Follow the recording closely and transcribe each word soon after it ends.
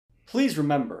Please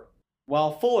remember,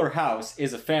 while Fuller House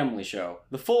is a family show,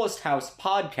 the Fullest House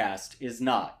podcast is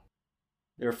not.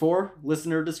 Therefore,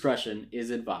 listener discretion is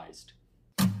advised.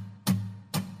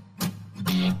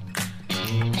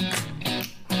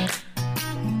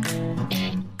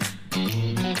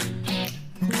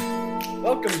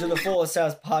 Welcome to the Fullest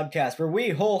House podcast, where we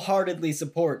wholeheartedly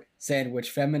support sandwich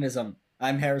feminism.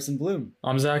 I'm Harrison Bloom.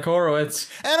 I'm Zach Horowitz.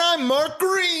 And I'm Mark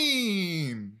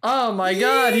Green! Oh my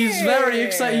god, he's very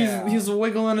excited. He's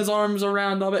wiggling his arms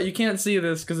around. I bet you can't see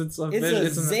this because it's a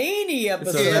zany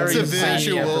episode. It's a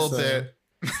visual bit.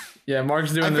 Yeah,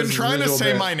 Mark's doing I've this been trying to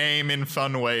say bit. my name in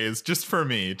fun ways, just for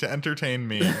me, to entertain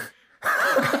me.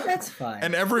 That's fine.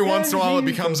 And every once in a while it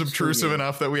becomes obtrusive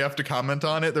enough that we have to comment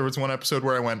on it. There was one episode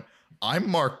where I went, I'm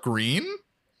Mark Green?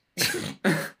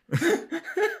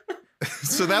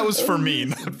 So that was for me,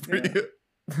 not for you.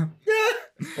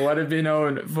 Let it be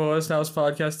known, Fullest House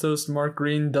podcast host Mark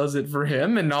Green does it for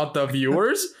him and not the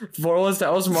viewers. Fullest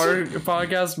House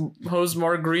podcast host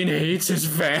Mark Green hates his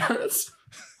fans.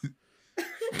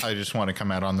 I just want to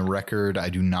come out on the record. I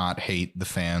do not hate the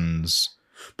fans.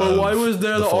 But why was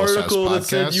there the Fullest House article that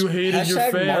said you hated your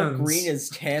fans? Mark Green is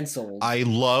canceled. I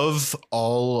love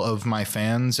all of my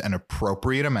fans an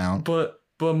appropriate amount. But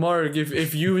Mark,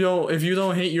 if you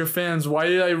don't hate your fans, why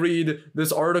did I read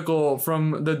this article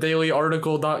from the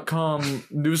dailyarticle.com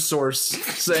news source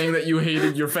saying that you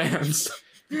hated your fans?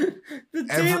 The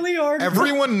Daily Article.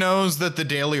 Everyone knows that the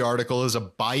Daily Article is a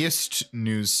biased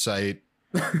news site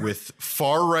with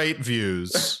far-right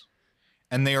views,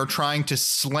 and they are trying to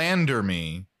slander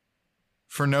me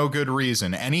for no good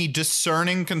reason. Any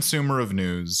discerning consumer of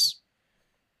news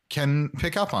can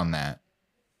pick up on that.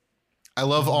 I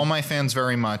love all my fans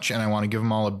very much, and I want to give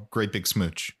them all a great big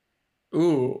smooch.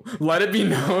 Ooh, let it be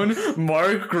known,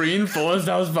 Mark Green, Fullest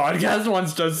House Podcast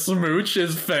wants to smooch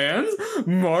his fans.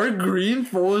 Mark Green,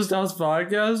 Fullest House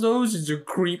Podcast host, is a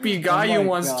creepy guy who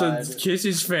wants to kiss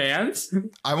his fans.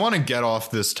 I want to get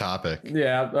off this topic.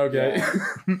 Yeah, okay.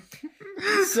 Yeah.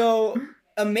 So,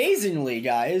 amazingly,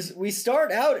 guys, we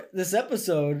start out this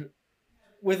episode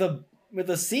with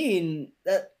a scene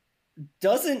that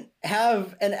doesn't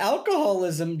have an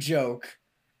alcoholism joke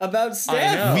about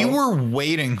Steph. We were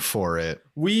waiting for it.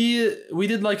 We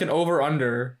did like an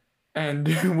over-under,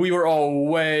 and we were all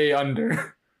way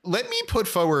under. Let me put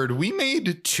forward, we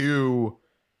made two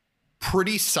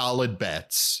pretty solid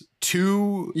bets.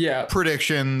 Two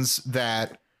predictions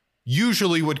that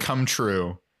usually would come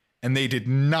true, and they did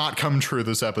not come true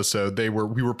this episode. We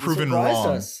were proven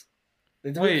wrong. Us.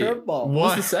 They threw a curveball. What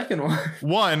was the second one?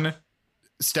 One,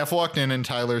 Steph walked in and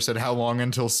Tyler said, how long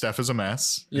until Steph is a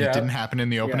mess? Yeah. It didn't happen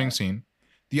in the opening scene.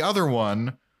 The other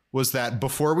one was that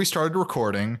before we started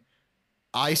recording,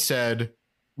 I said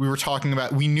we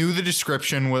knew the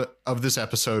description of this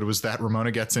episode was that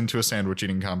Ramona gets into a sandwich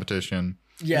eating competition.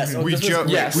 Yes. We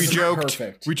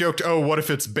joked, oh, what if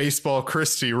it's Baseball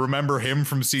Christie? Remember him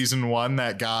from season 1,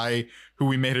 that guy who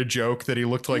we made a joke that he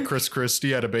looked like Chris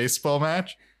Christie at a baseball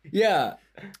match? Yeah.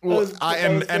 Well,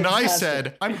 I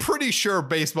said, I'm pretty sure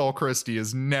Baseball Christie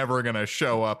is never going to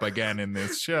show up again in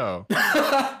this show.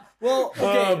 Well,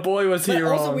 okay. Boy, was he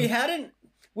wrong. Also,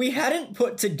 we hadn't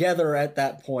put together at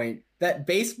that point that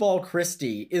Baseball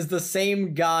Christie is the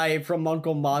same guy from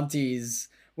Uncle Monty's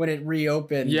when it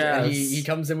reopened. Yes. And he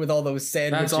comes in with all those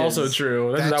sandwiches. That's also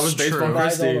true. That was Baseball true.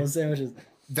 Christie. All those sandwiches.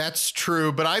 That's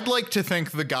true, but I'd like to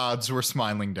think the gods were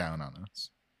smiling down on us.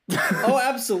 Oh,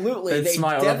 absolutely. They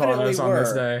smiled definitely upon us were. on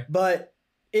this day. But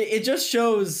it just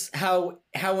shows how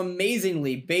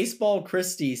amazingly Baseball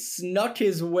Christie snuck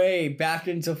his way back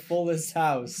into Fullest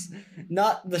House.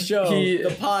 Not the show,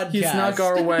 the podcast.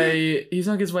 He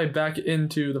snuck his way back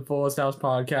into the Fullest House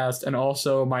podcast and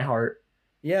also my heart.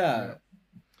 Yeah.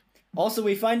 Also,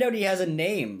 we find out he has a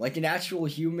name, like an actual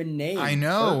human name. I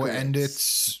know,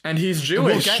 Burgers. and he's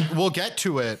Jewish. We'll get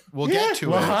to it.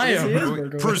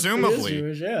 L'chaim. Presumably,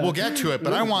 Jewish, yeah. we'll get to it.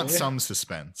 But I want some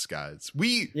suspense, guys.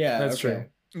 That's true.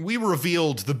 We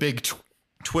revealed the big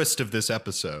twist of this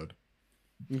episode,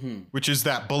 which is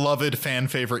that beloved fan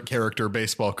favorite character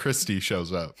Baseball Christie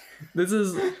shows up. This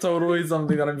is totally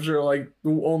something that I'm sure like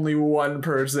only one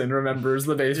person remembers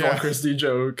the Baseball Christie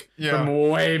joke from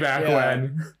way back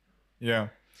when. Yeah.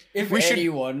 If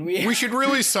anyone, we should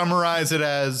really summarize it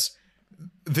as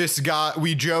this guy.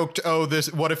 We joked,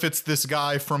 what if it's this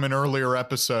guy from an earlier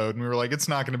episode? And we were like, it's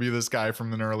not going to be this guy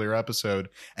from an earlier episode.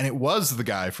 And it was the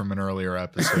guy from an earlier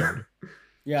episode.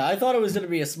 Yeah, I thought it was going to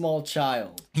be a small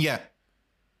child. Yeah.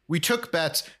 We took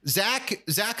bets. Zach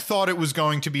thought it was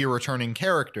going to be a returning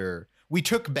character. We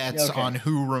took bets on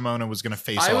who Ramona was going to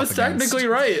face off against. I was technically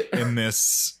right in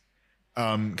this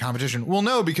competition. Well,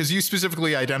 no, because you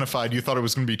specifically identified you thought it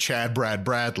was going to be Chad Brad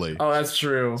Bradley. Oh, that's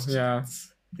true. Yeah.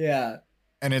 Yeah.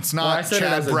 And it's not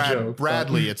Chad joke,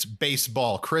 Bradley, it's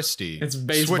Baseball Christie. It's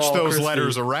Baseball Switch those Christie.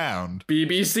 letters around.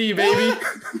 BBC, baby.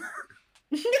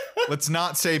 Let's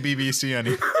not say BBC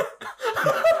anymore.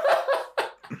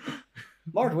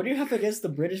 Mark, what do you have against the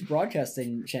British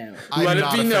Broadcasting Channel? Let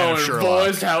it be known,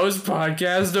 Fullest House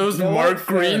podcast host Mark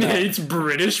Green hates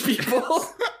British people.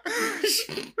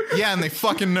 Yeah, and they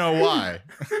fucking know why.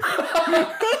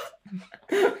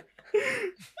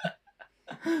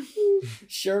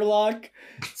 Sherlock's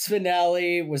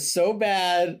finale was so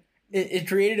bad, it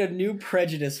created a new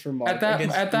prejudice for Mark.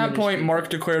 At that point, Mark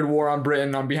declared war on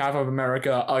Britain on behalf of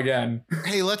America again.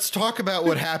 Hey, let's talk about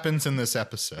what happens in this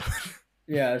episode.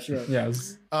 Yeah, sure.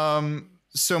 Yes.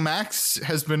 So Max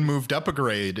has been moved up a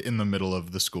grade in the middle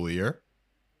of the school year.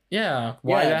 Yeah.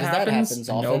 Why that happens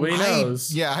nobody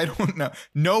knows. I don't know.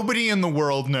 Nobody in the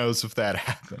world knows if that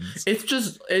happens.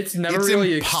 It's never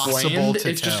really explained.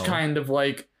 It's just kind of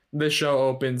like the show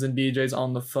opens and DJ's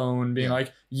on the phone being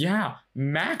like, yeah,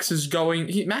 Max is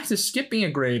skipping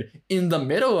a grade in the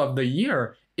middle of the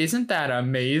year. Isn't that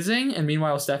amazing? And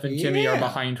meanwhile, Steph and Kimmy are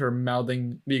behind her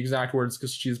mouthing the exact words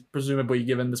because she's presumably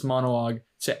given this monologue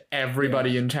to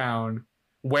everybody in town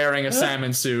wearing a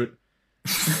salmon suit.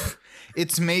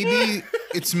 It's maybe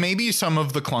some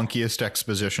of the clunkiest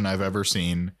exposition I've ever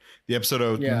seen. The episode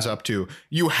opens up to,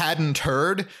 you hadn't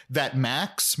heard that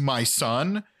Max, my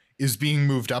son, is being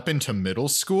moved up into middle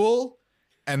school?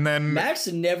 And then Max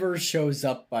never shows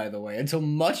up, by the way, until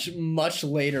much, much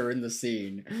later in the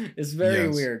scene. It's very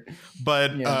weird.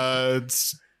 But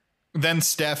then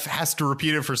Steph has to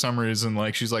repeat it for some reason.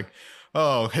 Like, she's like,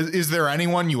 oh, is there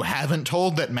anyone you haven't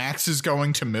told that Max is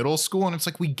going to middle school? And it's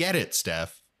like, we get it,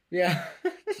 Steph. Yeah.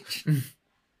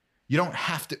 You don't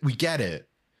have to. We get it.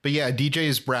 But yeah, DJ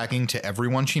is bragging to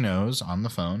everyone she knows on the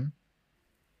phone.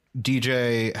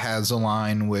 DJ has a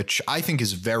line which I think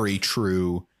is very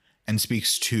true and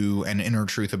speaks to an inner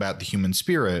truth about the human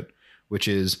spirit, which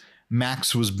is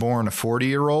Max was born a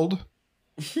 40-year-old.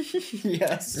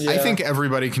 Yes. I think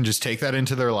everybody can just take that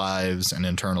into their lives and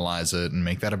internalize it and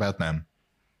make that about them.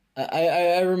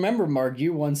 I remember, Mark,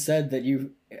 you once said that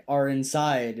you are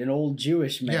inside an old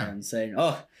Jewish man saying,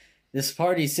 oh, this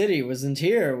Party City wasn't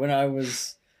here when I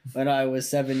was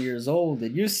 7 years old.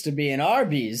 It used to be in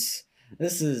Arby's.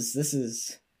 This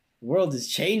is the world is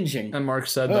changing. And Mark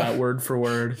said that word for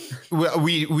word.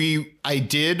 I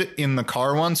did in the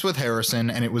car once with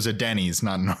Harrison, and it was a Denny's,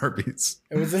 not an Arby's.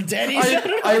 It was a Denny's.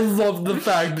 I love the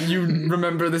fact that you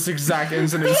remember this exact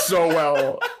incident so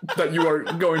well that you are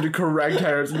going to correct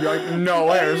Harrison. You're like,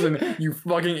 no, Harrison, you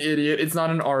fucking idiot. It's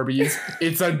not an Arby's.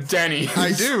 It's a Denny's.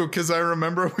 I do, because I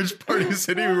remember which Party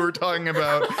City we were talking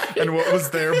about and what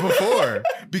was there before.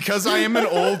 Because I am an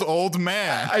old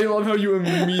man. I love how you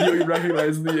immediately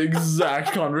recognize the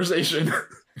exact conversation.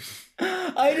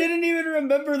 I didn't even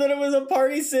remember that it was a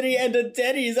Party City and a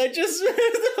Denny's. I just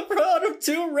brought up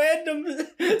two random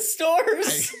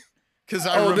stores. Because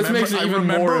I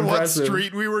remember what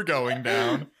street we were going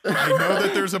down. I know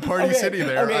that there's a Party City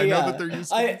there. I know that there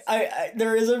used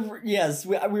to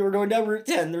be. We were going down Route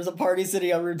 10. There's a Party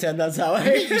City on Route 10. That's how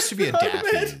it used to be a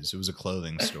Daffy's. It was a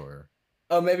clothing store.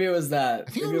 Oh, maybe it was that.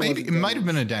 I think it might have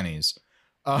been a Denny's.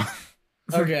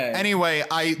 Okay. Anyway,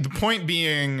 the point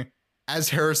being, as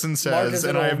Harrison says,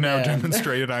 and I have now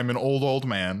demonstrated, I'm an old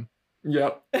man.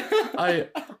 Yep. I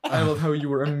love how you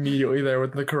were immediately there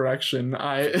with the correction.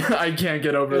 I can't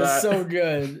get over that.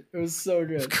 It was so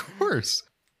good. Of course.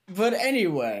 But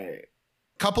anyway.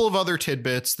 Couple of other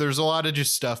tidbits. There's a lot of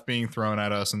just stuff being thrown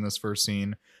at us in this first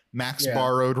scene. Max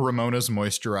borrowed Ramona's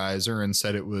moisturizer and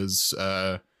said it was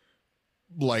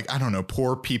like, I don't know,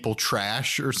 poor people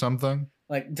trash or something.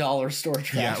 Like dollar store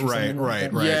trash. Yeah,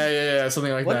 right. Yeah,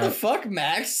 something like that. What the fuck,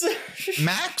 Max?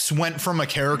 Max went from a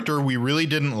character we really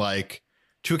didn't like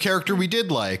to a character we did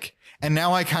like, and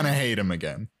now I kind of hate him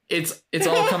again. It's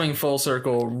all coming full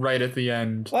circle right at the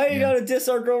end. Why you gotta diss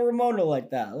our girl Ramona like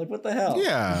that? Like, what the hell?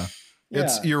 Yeah.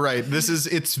 You're right.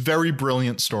 It's very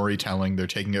brilliant storytelling. They're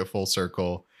taking it full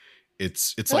circle.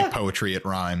 It's like poetry. It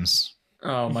rhymes.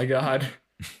 Oh my god.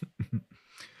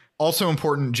 Also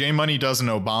important, J Money does an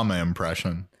Obama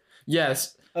impression.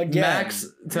 Yes. Again. Max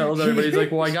tells everybody, he's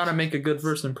like, well, I gotta make a good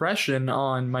first impression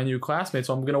on my new classmates,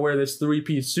 so I'm gonna wear this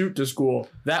 3-piece suit to school.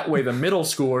 That way the middle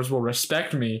schoolers will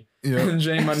respect me. Yep. And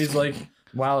J Money's like,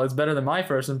 wow, it's better than my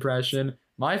first impression.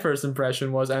 My first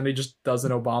impression was, and he just does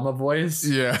an Obama voice.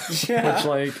 Yeah. Which,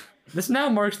 like, this now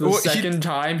marks the second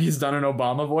time he's done an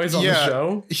Obama voice on the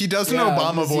show. He does an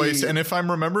Obama voice, and if I'm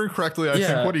remembering correctly, I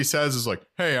think what he says is like,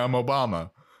 hey, I'm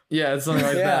Obama. Yeah, it's something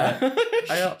like that.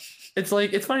 It's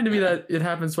like, it's funny to me that it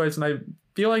happens twice, and I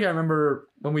feel like I remember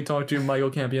when we talked to Michael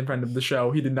Campion, friend of the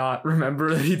show, he did not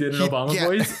remember that he did an Obama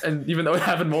voice, and even though it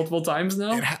happened multiple times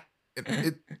now.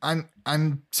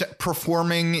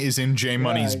 Performing is in J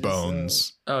Money's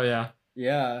bones. Oh yeah.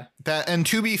 Yeah. That, and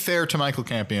to be fair to Michael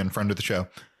Campion, friend of the show,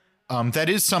 that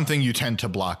is something you tend to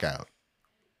block out.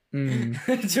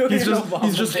 He's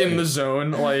just in the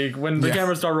zone. Like when the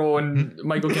cameras start rolling,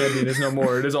 Michael Campion is no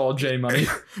more. It is all J Money.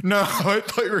 No, I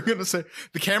thought you were gonna say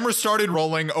the cameras started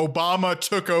rolling. Obama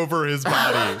took over his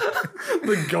body.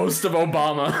 The ghost of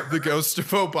Obama. The ghost of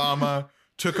Obama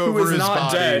took over his body. Who is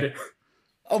not dead.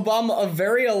 Obama, a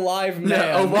very alive man.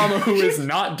 Yeah, Obama, who is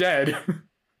not dead.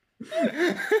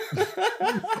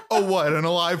 Oh, what? An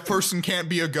alive person can't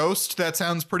be a ghost? That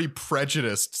sounds pretty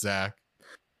prejudiced, Zach.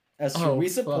 That's true. We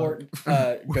support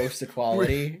ghost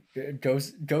equality.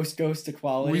 Ghost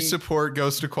equality. We support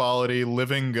ghost equality,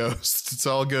 living ghosts. It's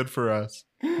all good for us.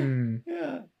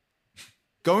 Yeah.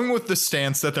 Going with the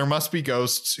stance that there must be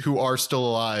ghosts who are still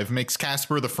alive makes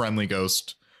Casper the Friendly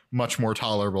Ghost much more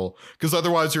tolerable. Because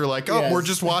otherwise you're like, oh, we're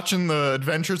just watching the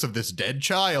adventures of this dead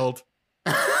child.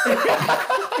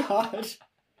 Gosh.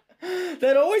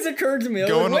 That always occurred to me. I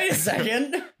was like, wait a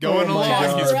second. Going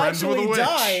along, he's friends with a witch.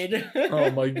 Died.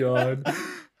 Oh my god.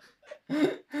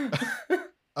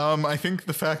 I think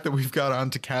the fact that we've got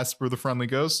onto Casper the Friendly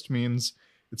Ghost means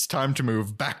it's time to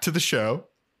move back to the show.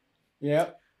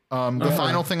 Yep. The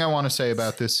final thing I want to say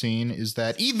about this scene is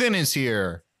that Ethan is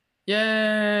here.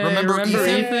 Yay! Remember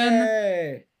Ethan?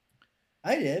 Yay.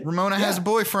 I did. Ramona has a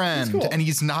boyfriend, cool. And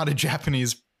he's not a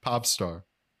Japanese pop star.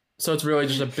 So it's really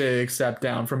just a big step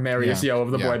down from Marius Yo of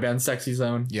the boy band Sexy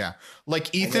Zone. Yeah.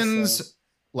 Like Ethan's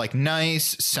like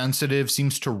nice, sensitive,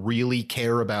 seems to really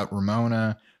care about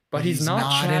Ramona. But he's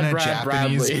not in a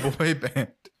Japanese boy band.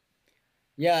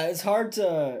 Yeah, it's hard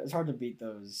to beat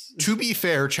those. To be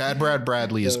fair, Chad Brad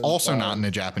Bradley is also not in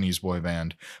a Japanese boy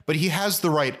band, but he has the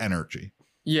right energy.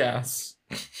 Yes.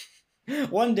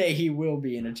 One day he will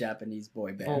be in a Japanese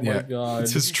boy band. Oh my god.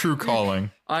 It's his true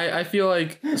calling. I feel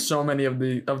like so many of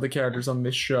the characters on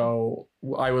this show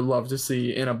I would love to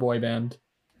see in a boy band.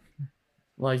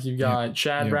 Like you've got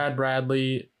Chad Brad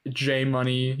Bradley, J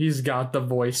Money, he's got the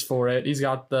voice for it. He's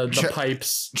got the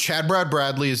pipes. Chad Brad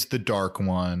Bradley is the dark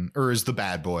one, or is the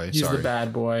bad boy. He's the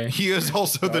bad boy. He is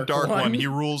also the dark one. He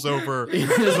rules over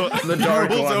the dark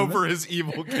he rules one. over his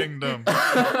evil kingdom.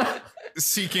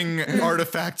 Seeking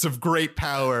artifacts of great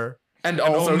power, and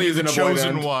also only he's the in a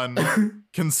chosen boy band. one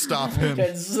can stop him.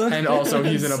 And also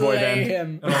he's in a boy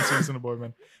band. And also he's in a boy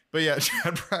band. But yeah,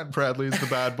 Chad Brad Bradley is the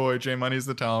bad boy. J Money's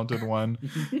the talented one.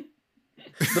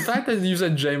 The fact that you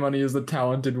said J Money is the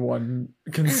talented one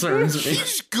concerns me.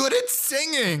 He's good at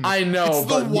singing. I know, it's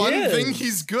but the one thing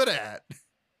he's good at.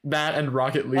 That and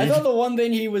Rocket League. I thought the one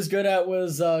thing he was good at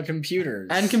was computers.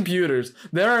 And computers.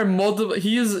 There are multiple.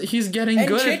 He's getting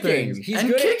good at things. He's and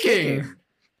good kicking. At kicking.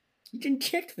 He can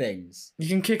kick things. You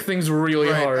can kick things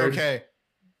really hard. Okay.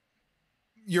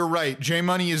 You're right. J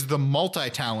Money is the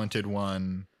multi-talented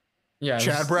one. Yeah.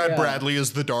 Chad Brad Bradley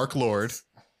is the Dark Lord.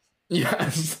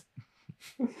 Yes.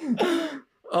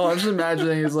 Oh, I'm just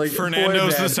imagining he's like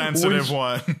Fernando's the sensitive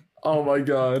one. Oh my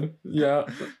god. Yeah.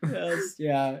 Yes.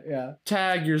 Yeah.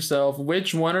 Tag yourself.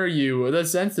 Which one are you? The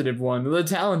sensitive one, the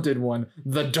talented one,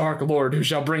 the Dark Lord who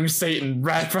shall bring Satan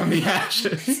back from the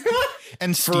ashes.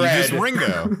 And Steve is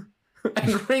Ringo.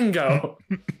 And Ringo.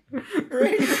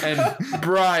 And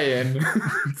Brian.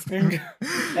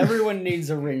 Everyone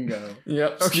needs a Ringo.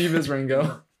 Yep. Okay. Steve is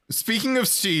Ringo. Speaking of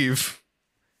Steve,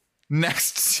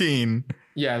 next scene.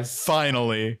 Yes.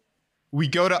 Finally, we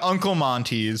go to Uncle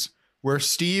Monty's, where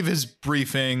Steve is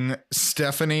briefing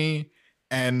Stephanie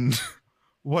and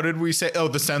what did we say? Oh,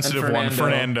 the sensitive one,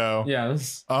 Fernando.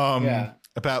 Yes.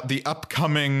 About the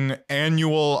upcoming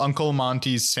annual Uncle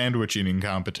Monty's sandwich eating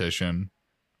competition.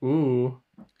 Ooh.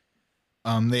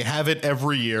 They have it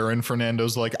every year, and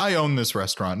Fernando's like, I own this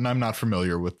restaurant, and I'm not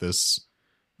familiar with this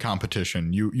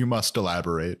competition. You must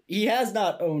elaborate. He has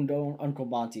not owned Uncle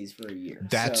Monty's for a year.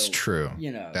 That's true.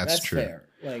 You know, that's true. Fair.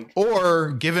 Like,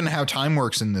 or given how time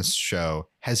works in this show,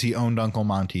 has he owned Uncle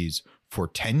Monty's for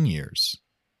 10 years?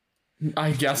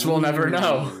 I guess we'll never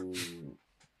know.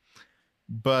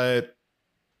 But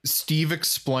Steve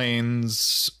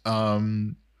explains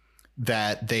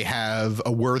that they have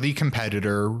a worthy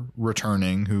competitor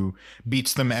returning who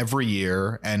beats them every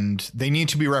year, and they need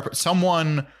to be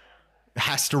someone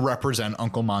has to represent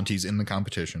Uncle Monty's in the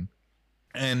competition.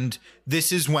 And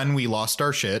this is when we lost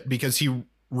our shit, because he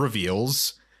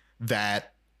reveals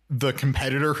that the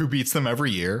competitor who beats them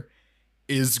every year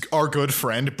is our good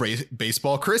friend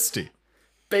Baseball Christie.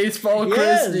 Baseball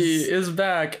Yes. Christie is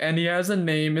back, and he has a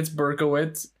name. It's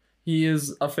Berkowitz. He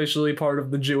is officially part of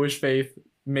the Jewish faith,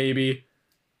 maybe.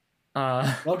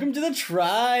 Welcome to the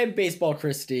tribe, Baseball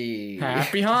Christie.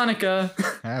 Happy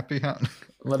Hanukkah. Happy Hanukkah.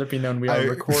 Let it be known we are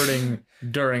recording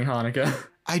during Hanukkah.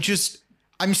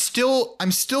 I'm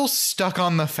still stuck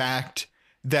on the fact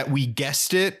that we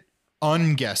guessed it,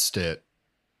 unguessed it,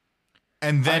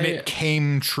 and then it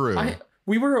came true.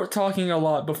 We were talking a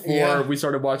lot before Yeah. we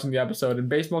started watching the episode, and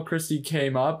Baseball Christie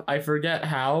came up. I forget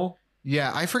how.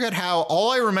 Yeah, I forget how.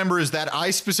 All I remember is that I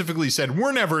specifically said,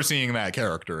 we're never seeing that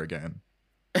character again.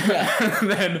 And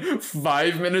then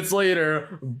 5 minutes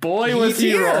later, boy, was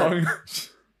he here. wrong.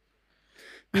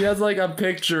 He has like a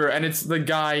picture, and it's the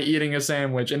guy eating a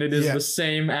sandwich, and it is the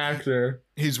same actor.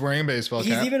 He's wearing a baseball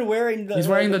cap. He's even wearing the the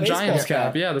baseball Giants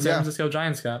cap. Yeah, the San Francisco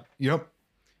Giants cap. Yep.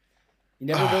 He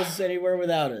never goes anywhere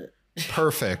without it.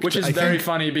 Perfect. Which is I very think-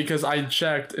 funny because I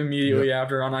checked immediately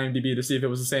after on IMDb to see if it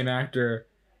was the same actor.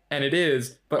 And it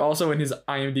is, but also in his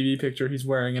IMDb picture, he's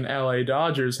wearing an LA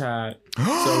Dodgers hat.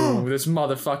 So this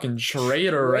motherfucking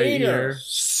traitor right here.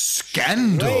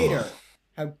 Scandal. Traitor.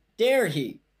 How dare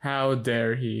he? How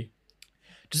dare he?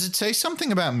 Does it say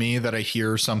something about me that I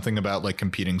hear something about like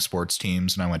competing sports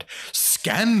teams and I went,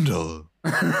 scandal?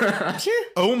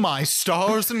 Oh my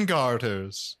stars and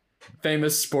garters.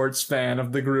 Famous sports fan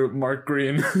of the group, Mark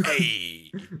Green.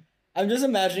 Hey. I'm just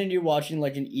imagining you watching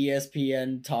like an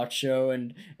ESPN talk show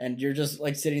and you're just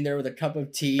like sitting there with a cup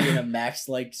of tea in a Max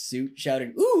like suit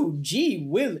shouting, "Ooh, gee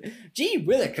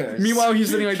Willikers." Meanwhile, he's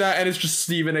sitting like that, and it's just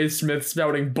Stephen A. Smith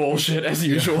spouting bullshit as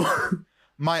usual.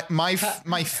 My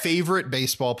favorite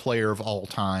baseball player of all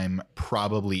time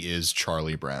probably is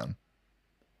Charlie Brown.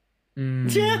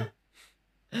 Yeah.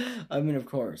 I mean, of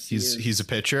course. He's a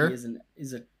pitcher.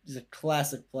 He's a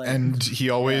classic player. And he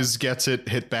always gets it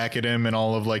hit back at him and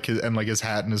all of like his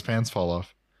hat and his pants fall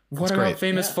off. What That's about great.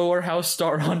 famous Fuller House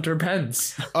star Hunter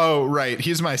Pence? Oh, right.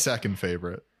 He's my second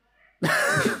favorite.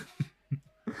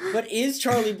 But is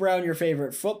Charlie Brown your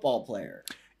favorite football player?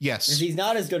 Yes. 'Cause he's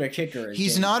not as good a kicker as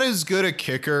He's Jay. not as good a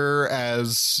kicker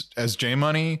as J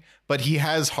Money, but he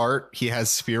has heart. He has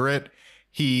spirit.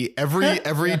 He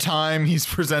every time he's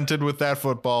presented with that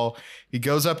football, he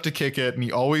goes up to kick it and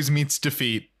he always meets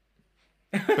defeat.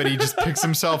 But he just picks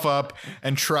himself up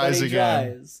and tries But he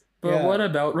again. tries. But Yeah. what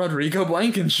about Rodrigo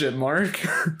Blankenship, Mark?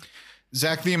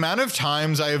 Zach, the amount of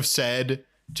times I have said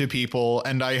to people,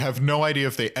 and I have no idea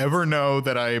if they ever know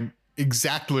that I'm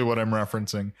exactly what I'm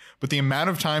referencing, but the amount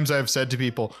of times I've said to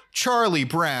people, Charlie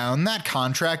Brown, that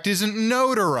contract isn't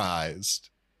notarized.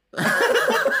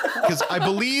 Because I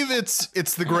believe it's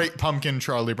the Great Pumpkin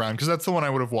Charlie Brown, because that's the one I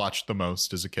would have watched the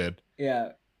most as a kid. Yeah.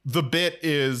 The bit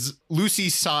is Lucy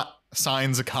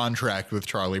signs a contract with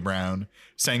Charlie Brown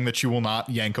saying that she will not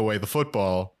yank away the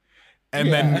football.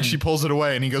 And then she pulls it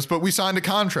away and he goes, but we signed a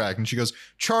contract. And she goes,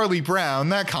 Charlie Brown,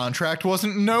 that contract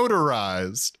wasn't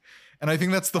notarized. And I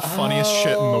think that's the funniest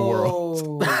shit in the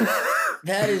world.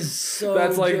 That is so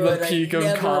That's like the good. peak I of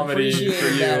never comedy appreciated for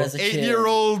you. that as a kid.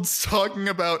 8-year-olds talking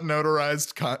about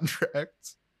notarized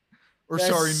contracts. Or That's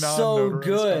sorry, so non-notarized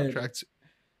good. contracts.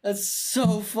 That's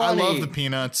so I funny. love the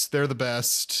Peanuts. They're the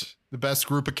best. The best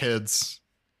group of kids.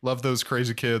 Love those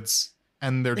crazy kids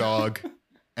and their dog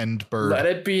and bird. Let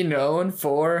it be known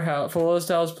for how Fullest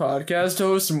House podcast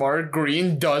host Mark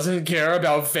Green doesn't care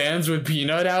about fans with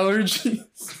peanut allergies.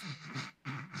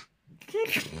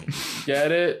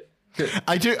 Get it?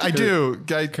 I do.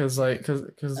 Guy, Because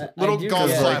little do golf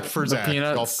get clap it. for the Zach.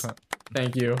 Peanuts. Golf clap.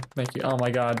 Thank you. Oh my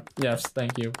god. Yes,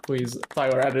 thank you. Please,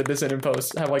 Tyler, edit this in and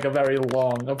post. Have like a very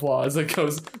long applause that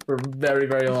goes for very,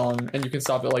 very long, and you can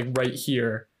stop it like right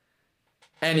here.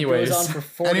 Anyways, Goes on for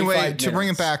 45 Anyway, to bring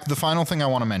it minutes. back, the final thing I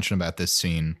want to mention about this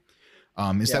scene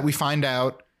is that we find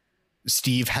out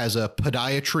Steve has a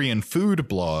podiatry and food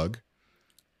blog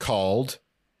called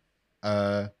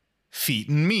Feet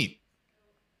and Meat.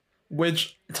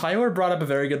 which Tyler brought up a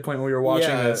very good point when we were watching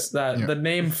this, that the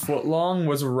name Footlong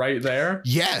was right there.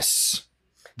 Yes.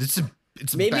 It's a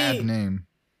Maybe- bad name.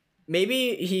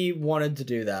 Maybe he wanted to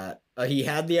do that. He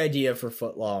had the idea for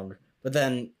Footlong, but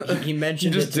then he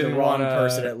mentioned just it to the didn't wrong wanna-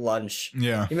 person at lunch.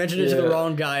 Yeah. He mentioned it to the Yeah.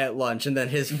 wrong guy at lunch, and then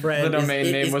his friend, The domain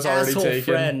his, name his was already asshole taken.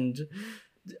 friend,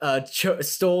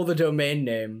 stole the domain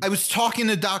name. I was talking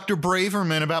to Dr.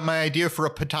 Braverman about my idea for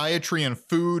a podiatry and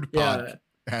food Yeah.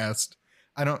 podcast.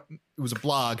 It was a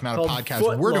blog, not Called a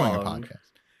podcast. We're doing a Footlong. podcast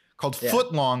called Yeah.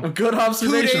 Footlong. A good 2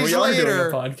 observation. days We are doing later,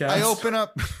 a podcast. I open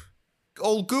up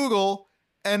old Google,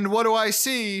 and what do I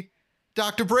see?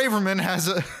 Dr. Braverman has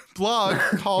a blog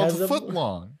called Has a-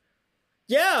 Footlong.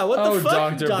 Yeah, what Oh, the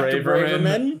fuck, Dr. Dr. Braverman.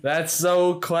 Braverman? That's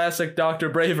so classic Dr.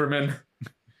 Braverman.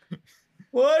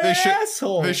 What They an should-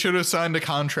 asshole! They should have signed a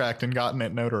contract and gotten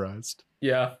it notarized.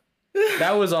 Yeah.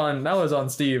 That was on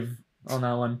Steve on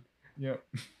that one. Yep.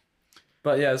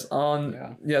 But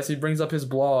yes, he brings up his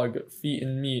blog, Feet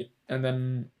and Meat, and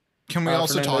then Can we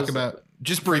also talk about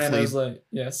just briefly? Fernando's like,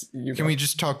 yes. Can we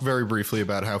just talk very briefly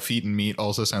about how feet and meat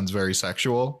also sounds very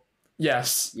sexual?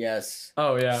 Yes. Yes.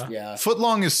 Oh yeah. Yeah.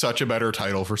 Footlong is such a better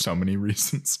title for so many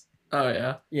reasons. Oh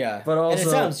yeah. Yeah. But also, and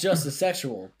it sounds just as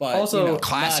sexual, but also not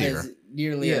classier. as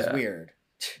nearly as Yeah. weird.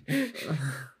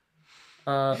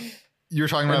 You're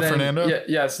talking And about then- Fernando?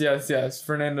 Yes.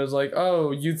 Fernando's like,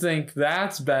 oh, you think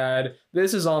that's bad?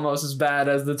 This is almost as bad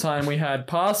as the time we had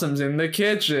possums in the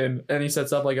kitchen. And he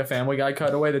sets up like a Family Guy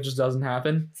cutaway that just doesn't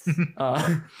happen.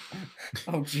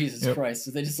 Oh Jesus Yep. Christ!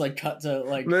 So they just like cut to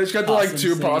like. They just got to like possums two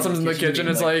sitting possums in the kitchen. being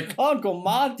It's like, Uncle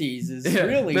Monty's is yeah,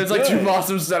 really. there's good. like two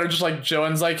possums that are just like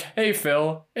chilling. It's like, hey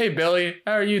Phil, hey Billy,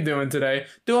 how are you doing today?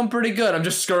 Doing pretty good. I'm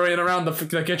just scurrying around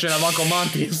the kitchen of Uncle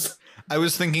Monty's. I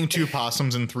was thinking two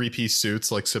possums in three-piece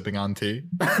suits, like sipping on tea.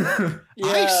 Yeah,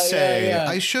 I say, yeah, yeah.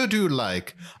 I sure do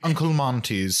like Uncle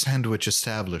Monty's sandwich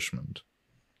establishment.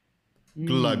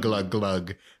 Glug, glug,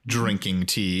 glug, drinking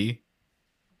tea.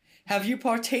 Have you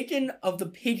partaken of the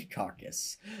pig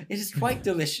carcass? It is quite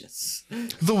delicious.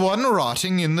 The one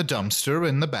rotting in the dumpster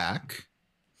in the back.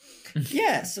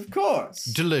 Yes, of course.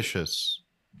 Delicious.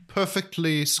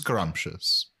 Perfectly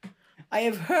scrumptious. I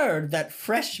have heard that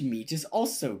fresh meat is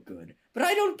also good, but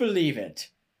I don't believe it.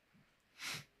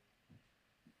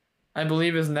 I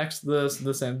believe is next the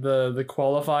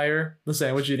qualifier, the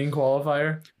sandwich eating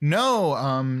qualifier.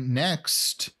 No,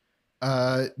 next,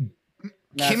 Max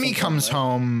Kimmy will comes come, right?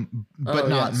 home, but Oh,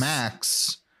 not yes.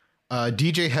 Max.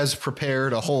 DJ has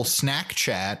prepared a whole snack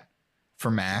chat for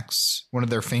Max, one of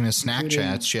their famous snack Including-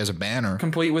 chats. She has a banner.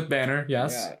 Complete with banner,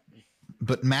 yes. Yeah.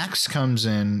 But Max comes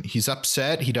in. He's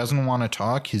upset. He doesn't want to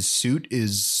talk. His suit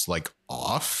is like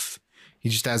off. He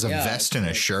just has a Yeah, vest it's and a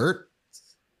like- shirt.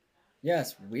 Yeah,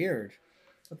 it's weird.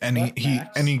 What the And fuck, he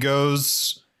Max?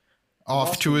 goes off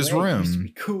Lost to your his way. It used to room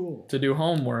be cool. To do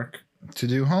homework. to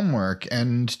do homework.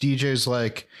 And DJ's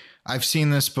like, I've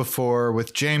seen this before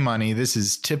with J Money. This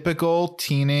is typical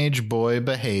teenage boy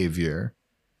behavior.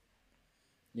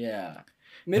 Yeah.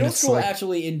 Middle it's school like-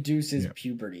 actually induces Yeah.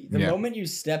 puberty. The Yeah. moment you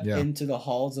step Yeah. into the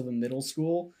halls of a middle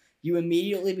school, you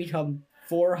immediately become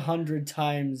 400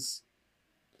 times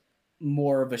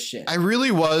more of a shit. I really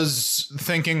was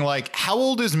thinking, like, how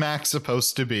old is Max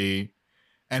supposed to be?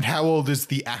 And how old is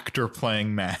the actor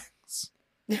playing Max?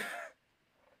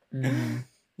 Mm.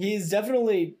 He's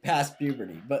definitely past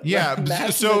puberty, but Yeah,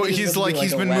 Max so is he's supposed to be,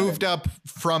 he's been 11. moved up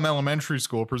from elementary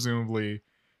school, presumably,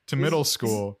 to middle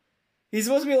school. He's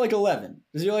supposed to be like 11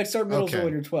 because you like start middle Okay, school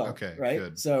when you're 12. okay, right?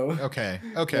 good. So Okay.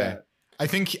 yeah. I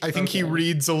think he Okay.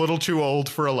 reads a little too old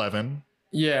for 11.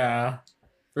 Yeah.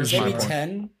 For Is my maybe point.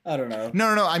 10. I don't know.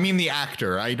 No. I mean the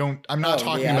actor. I'm not Oh, the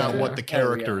talking about actor. what the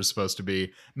character yeah. is supposed to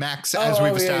be. Max, Oh, as oh,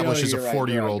 we've yeah, established, no, is a you're right,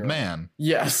 40-year-old you're right. man.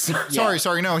 Yes. Yeah.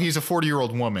 Sorry. No, he's a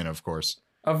 40-year-old woman, of course.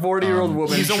 A 40-year-old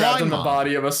woman he's a trapped wine in the mom.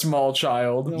 body of a small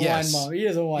child. He's a Yes. wine mom. He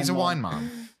is a wine He's a mom. wine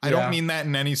mom. I Yeah. don't mean that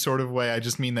in any sort of way. I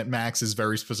just mean that Max is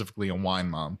very specifically a wine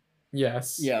mom.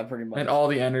 Yes. Yeah, pretty much. And all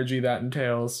the energy that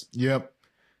entails. Yep.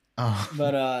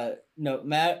 But no,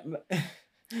 Matt.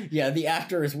 Yeah, the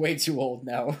actor is way too old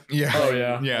now. Yeah. Oh,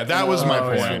 yeah. Yeah, that was my Oh,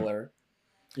 point. yeah. Similar.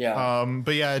 Yeah.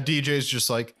 But yeah, DJ's just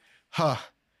like,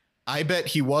 I bet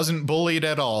he wasn't bullied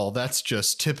at all. That's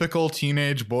just typical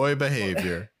teenage boy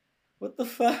behavior. What the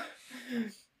fuck?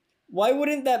 Why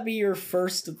wouldn't that be your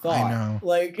first thought? know.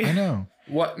 Like, I know.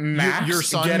 What, Max Your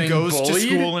son getting goes bullied? to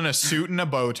school in a suit and a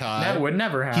bow tie. That would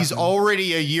never happen. He's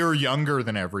already a year younger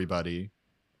than everybody.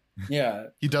 yeah.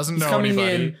 He doesn't He's know coming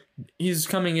anybody. in. He's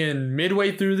coming in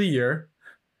midway through the year.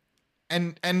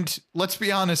 And let's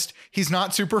be honest, he's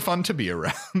not super fun to be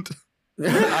around.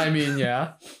 I mean,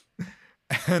 yeah.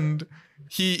 And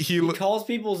he He calls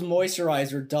people's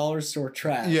moisturizer dollar store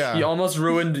trash. yeah. He almost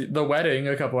ruined the wedding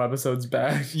a couple episodes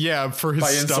back. Yeah, for his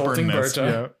By insulting stubbornness.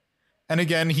 Berta. Yeah. And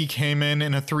again, he came in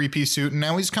a 3-piece suit, and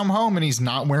now he's come home and he's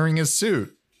not wearing his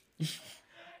suit.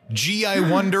 Gee, I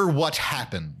wonder what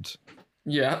happened.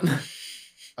 Yeah.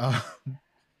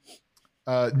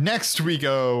 Next, we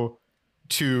go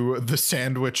to the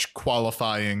sandwich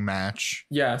qualifying match.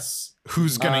 Yes.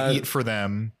 Who's gonna eat for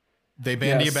them? They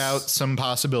bandy Yes. about some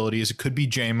possibilities. It could be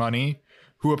J Money,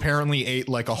 who apparently ate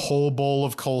like a whole bowl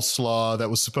of coleslaw that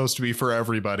was supposed to be for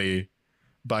everybody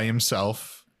by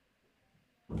himself.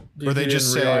 Or they He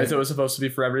just didn't say- realize it was supposed to be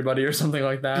for everybody or something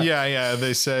like that. Yeah.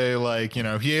 They say, like, you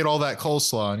know, he ate all that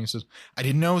coleslaw. And he says, I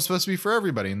didn't know it was supposed to be for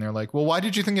everybody. And they're like, well, why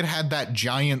did you think it had that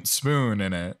giant spoon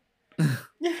in it?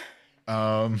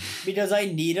 Because I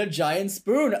need a giant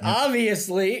spoon,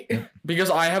 obviously. Because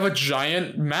I have a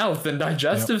giant mouth and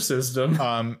digestive system.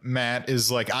 Matt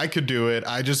is like, I could do it.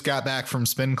 I just got back from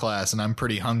spin class and I'm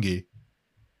pretty hungry.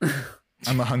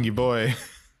 I'm a hungry boy.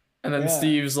 And then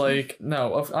Steve's like,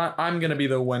 no, I'm going to be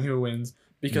the one who wins.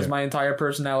 Because my entire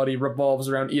personality revolves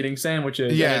around eating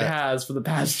sandwiches. Yeah. And it has for the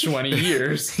past 20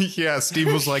 years. Yeah,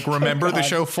 Steve was like, remember the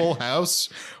show Full House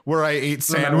where I ate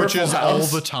sandwiches all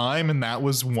the time and that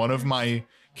was one of my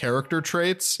character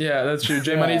traits? Yeah, that's true.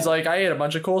 J Money's like, I ate a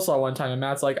bunch of coleslaw one time. And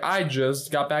Matt's like, I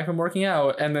just got back from working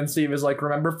out. And then Steve is like,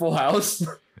 remember Full House?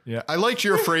 Yeah, I liked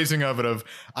your phrasing of it of,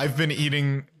 I've been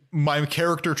eating, my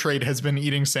character trait has been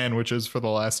eating sandwiches for the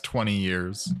last 20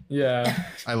 years. Yeah.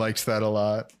 I liked that a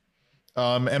lot.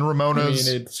 And Ramona's,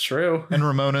 I mean, it's true. And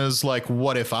Ramona's like,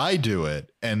 what if I do it?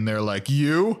 And they're like,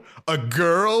 you? A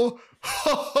girl?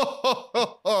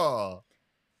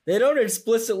 They don't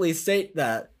explicitly state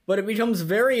that, but it becomes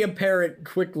very apparent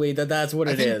quickly that that's what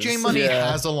it is. I think J Money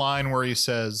has a line where he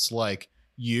says, like,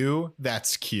 you?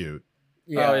 That's cute.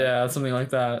 Yeah. Oh, yeah, something like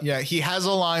that. Yeah, he has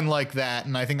a line like that,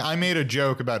 and I think I made a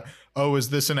joke about, oh, is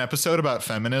this an episode about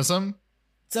feminism?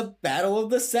 It's a battle of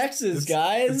the sexes,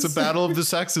 guys. It's a battle of the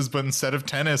sexes, but instead of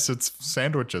tennis, it's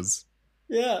sandwiches.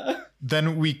 Yeah.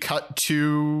 Then we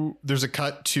there's a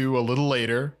cut to a little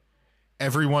later.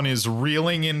 Everyone is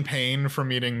reeling in pain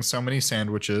from eating so many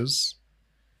sandwiches.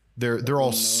 They're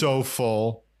all so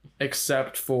full.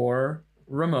 Except for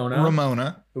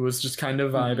Ramona. Who was just kind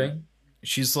of vibing.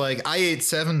 She's like, I ate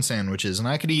 7 sandwiches and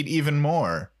I could eat even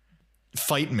more.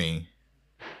 Fight me.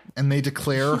 And they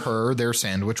declare her their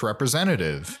sandwich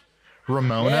representative.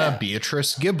 Ramona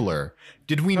Beatrice Gibbler.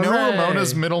 Did we know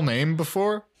Ramona's middle name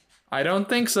before? I don't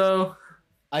think so.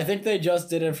 I think they just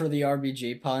did it for the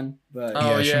RBG pun, but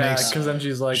because then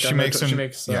she's like, she's like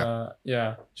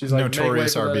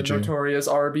Notorious RBG. Notorious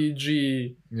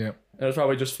RBG. Yep. And it's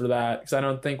probably just for that because I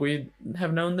don't think we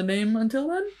have known the name until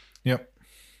then. Yep.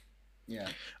 Yeah.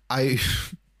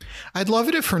 I'd love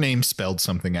it if her name spelled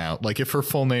something out, like if her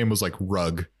full name was like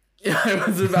Rug. Yeah, I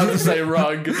was about to say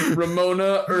Rug.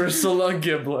 Ramona Ursula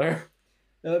Gibbler.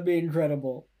 That would be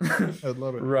incredible. I'd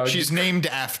love it. Rug. She's named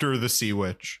after the Sea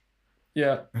Witch.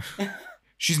 Yeah.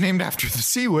 She's named after the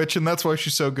Sea Witch, and that's why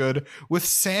she's so good with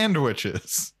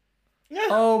sandwiches.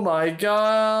 Oh my god.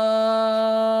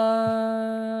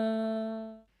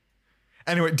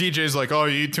 Anyway, DJ's like, oh,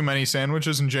 you eat too many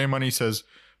sandwiches? And J Money says,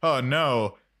 oh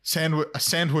no, a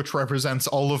sandwich represents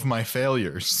all of my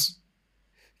failures.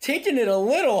 Taking it a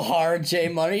little hard, J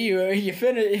Money.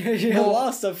 You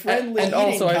lost a friendly and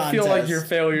also contest. I feel like your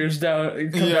failures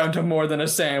come down to more than a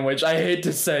sandwich. I hate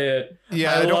to say it.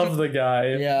 Yeah, I love the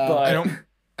guy. Yeah, but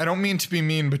I don't mean to be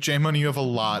mean, but J Money, you have a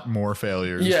lot more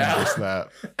failures than just that.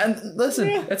 And listen,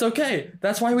 it's okay.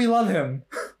 That's why we love him.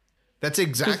 That's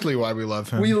exactly why we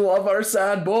love him. We love our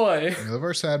sad boy. We love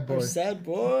our sad boy. Our sad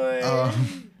boy.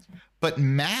 But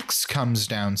Max comes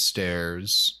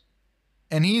downstairs.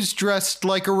 And he's dressed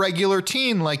like a regular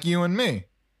teen like you and me.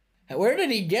 Where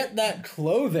did he get that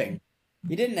clothing?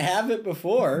 He didn't have it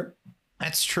before.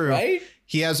 That's true. Right?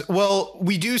 He has,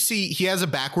 we do see he has a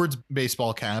backwards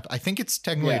baseball cap. I think it's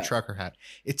technically a trucker hat.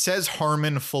 It says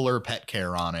Harmon Fuller Pet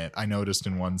Care on it. I noticed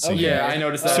in one scene. Oh, yeah, I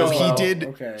noticed that. So as well.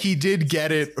 he did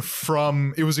get it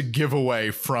it was a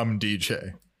giveaway from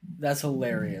DJ. That's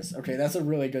hilarious. Okay, that's a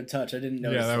really good touch. I didn't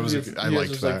notice. Yeah, I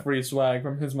liked that. Like free swag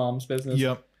from his mom's business.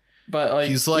 Yep. But like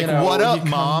he's like, what up,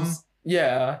 Mom?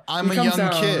 Yeah. I'm a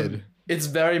young kid. It's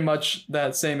very much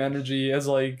that same energy as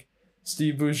like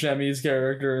Steve Buscemi's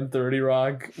character in 30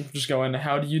 Rock. Just going,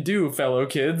 how do you do, fellow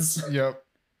kids? Yep.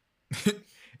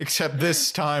 Except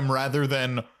this time, rather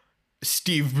than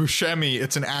Steve Buscemi,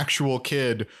 it's an actual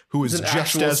kid who is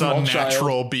just as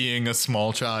unnatural being a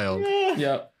small child.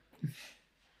 Yep.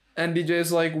 And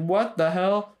DJ's like, what the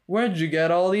hell? Where'd you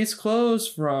get all these clothes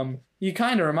from? He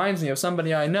kind of reminds me of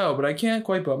somebody I know, but I can't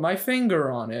quite put my finger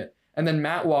on it. And then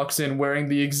Matt walks in wearing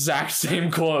the exact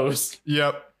same clothes.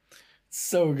 Yep.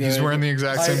 So good. He's wearing the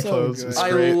exact same clothes.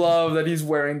 I love that he's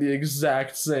wearing the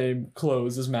exact same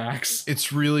clothes as Max.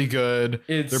 It's really good.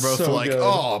 They're both so like, good.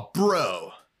 oh,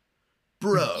 bro.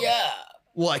 Yeah.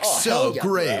 Like, so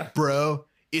great, bro.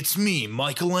 It's me,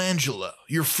 Michelangelo,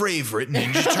 your favorite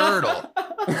Ninja Turtle.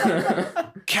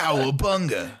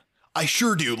 Cowabunga. I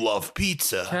sure do love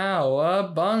pizza.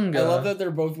 Cowabunga. I love that they're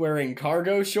both wearing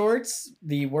cargo shorts,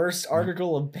 the worst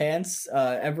article of pants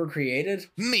ever created.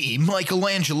 Me,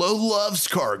 Michelangelo, loves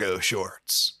cargo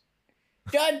shorts.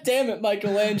 God damn it,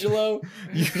 Michelangelo.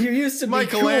 You used to be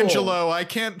Michelangelo, cool. I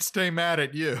can't stay mad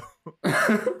at you.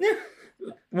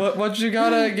 What you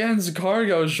got against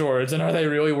cargo shorts? And are they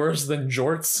really worse than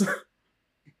jorts?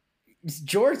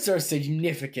 jorts are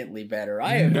significantly better.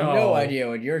 I have no idea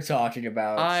what you're talking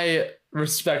about. I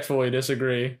respectfully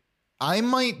disagree. I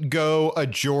might go a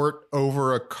jort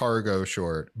over a cargo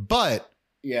short, but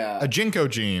a Jinko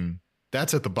jean,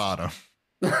 that's at the bottom.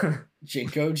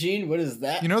 Jinko jean? What is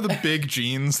that? You know the big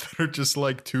jeans that are just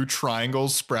like two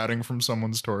triangles sprouting from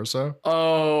someone's torso?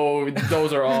 Oh,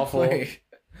 those are awful.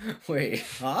 Wait,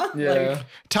 huh? Yeah. Like,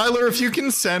 Tyler, if you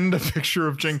can send a picture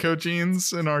of Jinko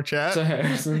jeans in our chat.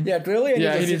 Yeah, really?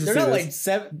 They're not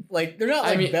like they're not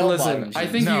like bell bottom jeans. I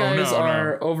think you guys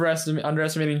are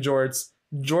underestimating jorts.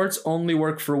 Jorts only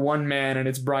work for one man, and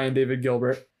it's Brian David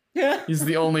Gilbert. Yeah. He's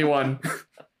the only one.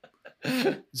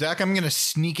 Zach, I'm going to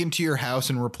sneak into your house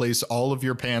and replace all of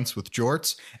your pants with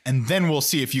jorts, and then we'll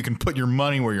see if you can put your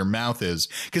money where your mouth is,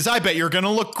 because I bet you're going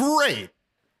to look great.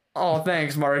 Oh,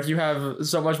 thanks, Mark. You have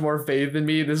so much more faith in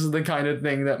me. This is the kind of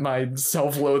thing that my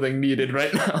self-loathing needed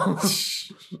right now.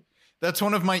 That's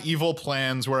one of my evil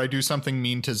plans where I do something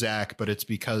mean to Zach, but it's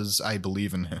because I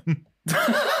believe in him.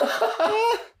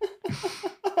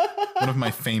 One of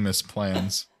my famous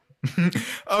plans.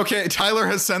 Okay, Tyler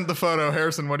has sent the photo.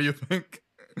 Harrison, what do you think?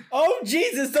 Oh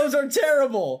Jesus, those are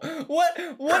terrible.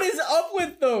 What is up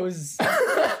with those?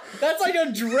 That's like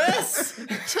a dress.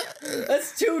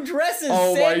 That's two dresses.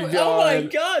 Oh my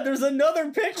god, there's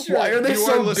another picture. Why are they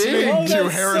so listening big? to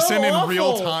Harrison in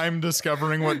real time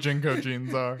discovering what Jinko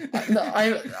jeans are.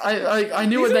 I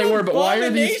knew what they were, but why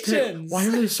are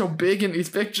they so big in these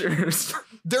pictures?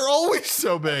 They're always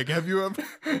so big. Have you ever?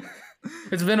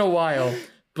 It's been a while,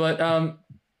 but that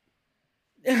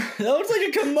looks like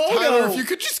a kimono. Tyler, if you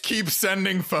could just keep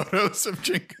sending photos of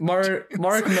Jinko.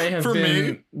 Mark may have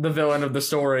been the villain of the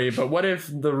story, but what if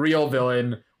the real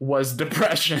villain was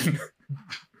depression?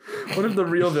 What if the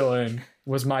real villain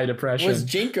was my depression? Was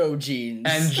Jinko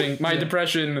jeans. And my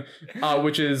depression,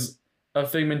 which is a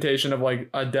figmentation of like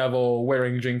a devil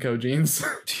wearing Jinko jeans.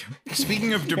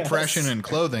 Speaking of depression and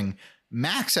clothing,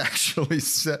 Max actually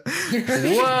said...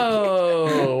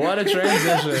 Whoa, what a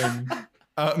transition.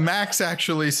 Max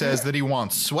actually says that he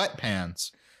wants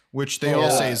sweatpants, which they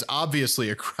all say is obviously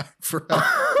a cry for help.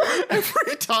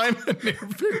 Every time a new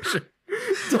picture.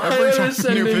 Every time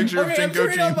a new picture of Jinko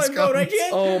jeans comes.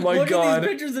 Oh my god. At these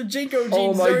pictures of Jinko jeans.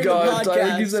 Oh my god,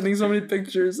 Tyler keeps sending so many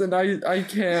pictures, and I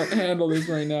can't handle this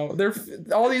right now.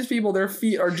 All these people, their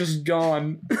feet are just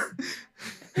gone.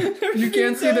 You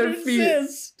can't see their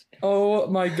feet. Oh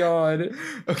my god.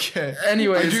 Okay.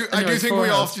 Anyways, I do think we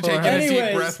all have to take a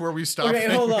deep breath where we stop. Okay,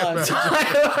 hold on.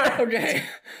 Okay.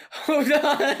 Hold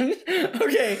on.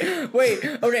 Okay. Wait.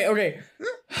 Okay.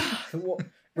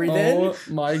 Breathe in. Oh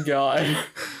my god.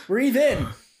 Breathe in.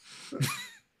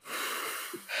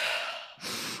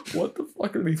 What the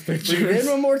fuck are these pictures? Breathe in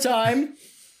one more time.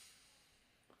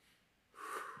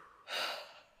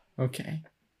 Okay.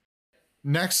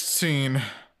 Next scene.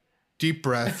 Deep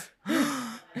breath.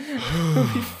 We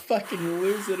fucking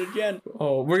lose it again.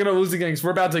 Oh, we're gonna lose again because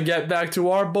we're about to get back to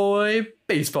our boy,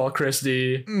 Baseball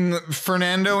Christie.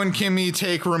 Fernando and Kimmy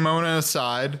take Ramona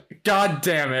aside. God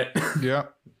damn it.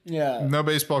 Yeah. No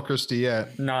Baseball Christie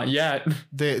yet. Not yet.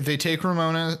 They take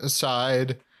Ramona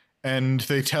aside and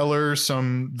they tell her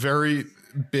some very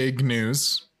big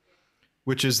news,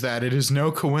 which is that it is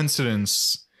no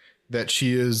coincidence that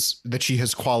she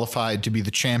has qualified to be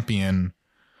the champion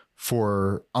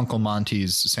for Uncle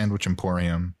Monty's Sandwich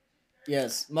Emporium.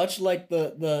 Yes, much like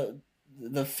the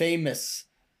famous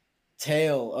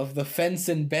tale of the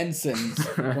Fenson Bensons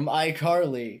from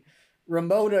iCarly,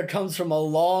 Ramona comes from a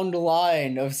long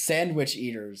line of sandwich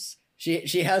eaters.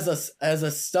 She has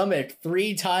a stomach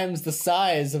 3 times the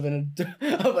size of a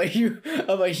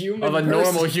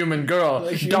normal human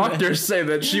girl. Doctors say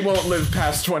that she won't live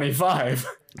past 25.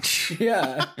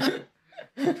 Yeah.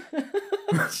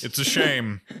 It's a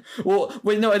shame. Well,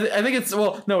 wait, no, I think it's,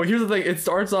 well, no, here's the thing. It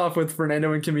starts off with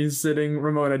Fernando and Kimmy sitting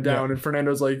Ramona down, and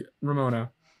Fernando's like,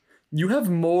 Ramona, you have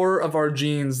more of our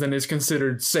genes than is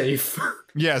considered safe.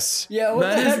 Yes. Yeah,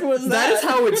 what the heck was that? That is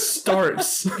how it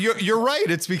starts. You're right.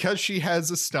 It's because she has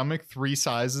a stomach 3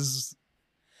 sizes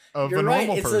of a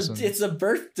normal person. It's a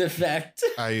birth defect.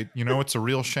 It's a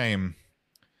real shame.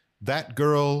 That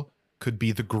girl could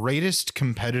be the greatest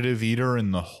competitive eater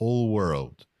in the whole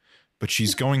world, but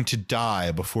she's going to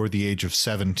die before the age of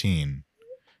 17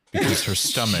 because her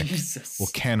stomach will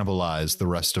cannibalize the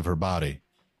rest of her body.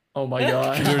 Oh my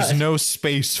god. There's no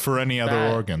space for any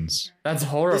other organs. That's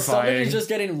horrifying. The stomach is just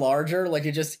getting larger, like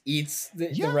it just eats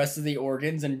the rest of the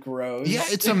organs and grows. Yeah,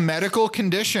 it's a medical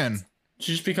condition.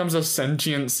 She just becomes a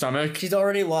sentient stomach. She's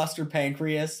already lost her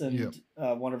pancreas and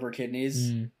one of her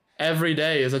kidneys. Every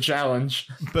day is a challenge.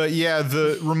 But yeah,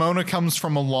 the Ramona comes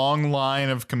from a long line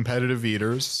of competitive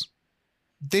eaters.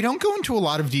 they don't go into a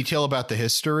lot of detail about the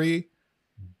history,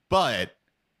 but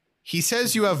he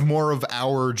says you have more of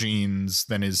our genes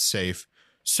than is safe.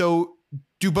 So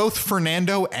do both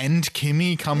Fernando and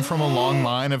Kimmy come from a long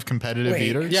line of competitive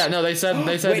eaters? Yeah, no, they said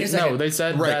Wait a second. no, they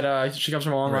said Right. that she comes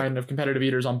from a long line of competitive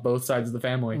eaters on both sides of the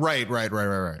family. Right.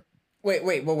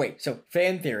 Wait. So,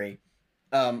 fan theory.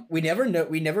 We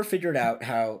never figured out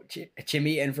how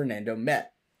Kimmy and Fernando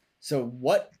met. So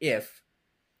what if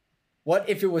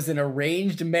it was an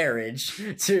arranged marriage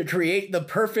to create the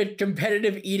perfect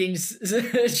competitive eating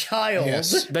child?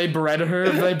 Yes. They bred her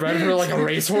like a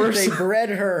racehorse. They bred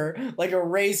her like a The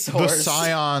racehorse.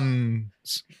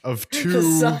 scions of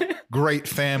two great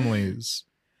families.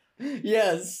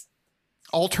 Yes.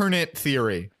 Alternate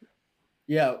theory.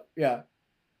 Yeah.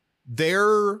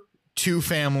 Their two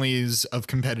families of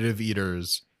competitive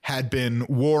eaters had been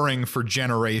warring for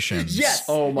generations. Yes.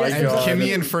 Oh my And God.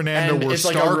 Kimmy and Fernando And were it's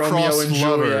like a Romeo star-crossed and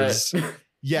lovers. Juliet.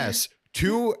 Yes.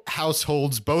 Two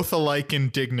households, both alike in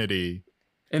dignity.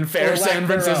 In fair Or lack San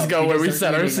thereof, Francisco, where we because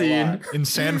set they're our eating a scene. lot. In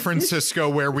San Francisco,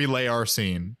 where we lay our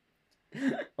scene.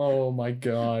 Oh my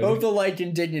God. Both alike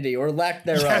in dignity or lack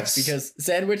thereof, Yes. because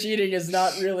sandwich eating is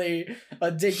not really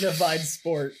a dignified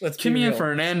sport. Let's be Kimmy real. and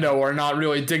Fernando are not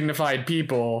really dignified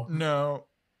people. No.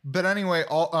 But anyway,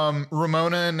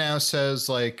 Ramona now says,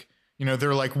 like, you know,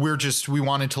 they're like, we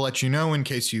wanted to let you know in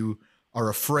case you are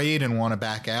afraid and want to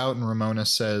back out. And Ramona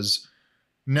says,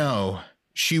 no,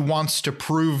 she wants to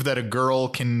prove that a girl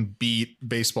can beat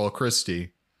Baseball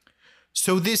Christie.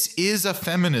 So this is a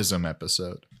feminism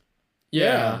episode.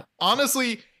 Yeah.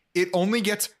 Honestly, it only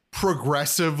gets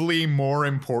progressively more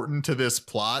important to this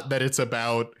plot that it's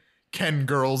about, can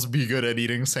girls be good at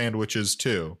eating sandwiches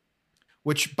too?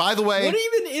 Which, by the way, What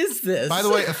even is this? by the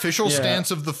way, official Yeah.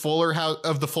 stance of the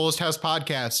Fullest House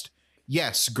podcast.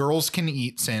 Yes, girls can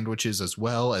eat sandwiches as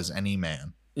well as any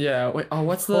man. Yeah. Wait, oh,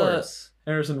 what's Of the course.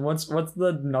 Harrison? What's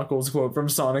the Knuckles quote from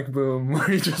Sonic Boom where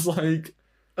he just like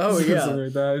Oh says yeah. something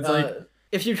like that? It's like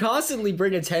If you constantly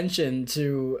bring attention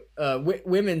to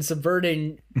women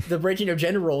subverting the breaking of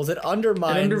gender roles, it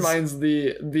undermines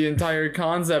the entire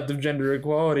concept of gender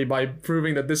equality by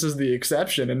proving that this is the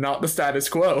exception and not the status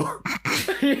quo.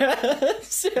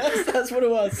 yes, that's what it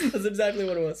was. That's exactly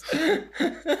what it was.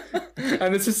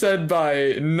 And this is said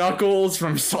by Knuckles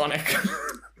from Sonic.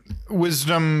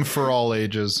 Wisdom for all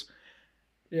ages.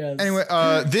 Yes. Anyway,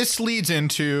 this leads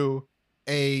into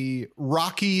a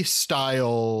Rocky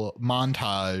style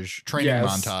montage, training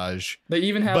Yes. montage. They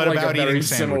even have But like a about very eating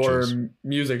similar sandwiches.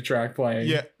 music track playing.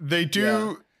 Yeah, they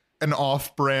do an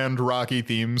off-brand Rocky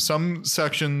theme. Some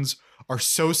sections are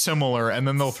so similar, and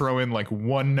then they'll throw in like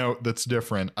one note that's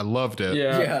different. I loved it.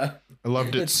 Yeah. I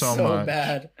loved it It's so much.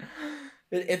 bad.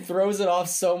 It throws it off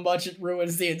so much it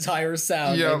ruins the entire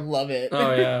sound. Yep. I love it.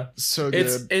 Oh yeah. So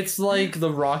good. It's like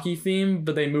the Rocky theme,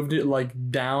 but they moved it like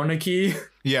down a key.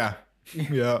 Yeah.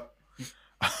 Yeah.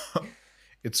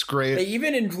 It's great. They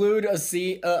even include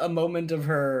a moment of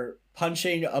her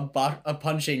punching a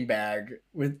punching bag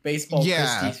with Baseball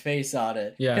Yeah. Christie's face on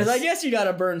it. Yes. Because I guess you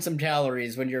gotta burn some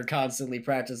calories when you're constantly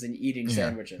practicing eating Yeah.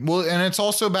 sandwiches. Well, and it's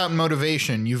also about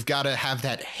motivation. You've got to have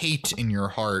that hate in your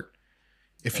heart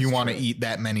if you That's want to true. eat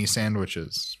that many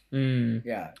sandwiches. Mm.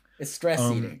 Yeah. It's stress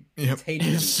eating. yep. It's hate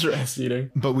eating. It's stress eating.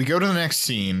 But we go to the next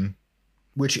scene,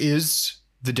 which is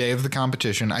the day of the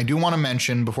competition. I do want to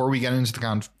mention, before we get into the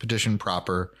competition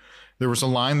proper, there was a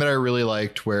line that I really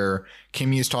liked where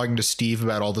Kimmy is talking to Steve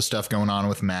about all the stuff going on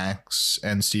with Max,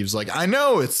 and Steve's like, I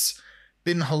know, it's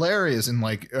been hilarious. And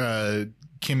like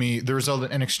Kimmy, there was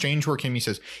an exchange where Kimmy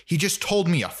says, he just told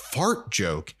me a fart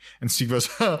joke. And Steve goes,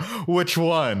 which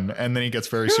one? And then he gets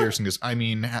very serious and goes, I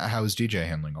mean, how is DJ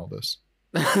handling all this?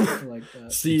 I like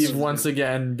that. Steve once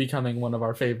again becoming one of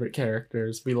our favorite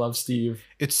characters. We love Steve.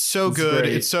 It's so It's good.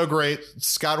 great. It's so great.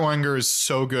 Scott Wenger is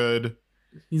so good.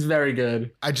 He's very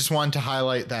good. I just wanted to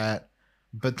highlight that.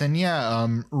 But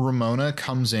then, Ramona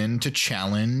comes in to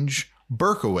challenge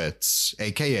Berkowitz,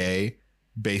 a.k.a.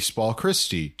 Baseball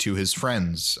Christie, to his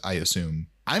friends, I assume.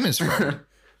 I'm his friend.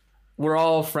 We're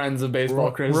all friends of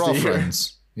Baseball Christie. We're all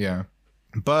friends. Yeah.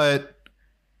 But,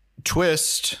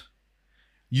 twist,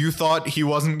 you thought he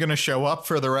wasn't going to show up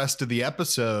for the rest of the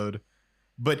episode,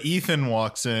 but Ethan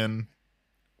walks in.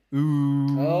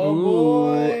 Ooh. Oh Ooh.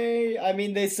 boy. I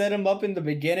mean, they set him up in the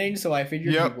beginning, so I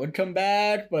figured Yep. he would come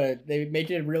back, but they make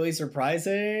it really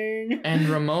surprising. And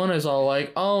Ramona's all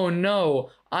like, oh no,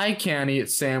 I can't eat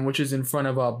sandwiches in front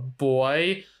of a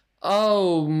boy.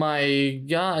 Oh my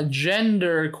god,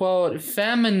 gender, quote,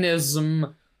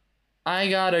 feminism. I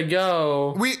gotta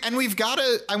go. We've got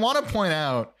to, I want to point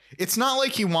out, It's not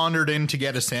like he wandered in to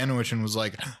get a sandwich and was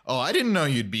like, oh, I didn't know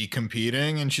you'd be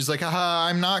competing. And she's like, haha,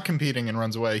 I'm not competing, and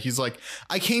runs away. He's like,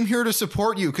 I came here to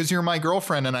support you because you're my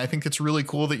girlfriend and I think it's really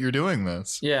cool that you're doing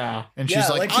this. Yeah. And she's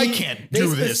like, I can't do this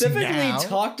now. They specifically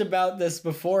talked about this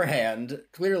beforehand,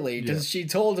 clearly, because she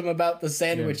told him about the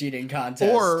sandwich eating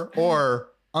contest. Or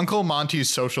Uncle Monty's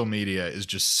social media is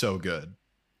just so good.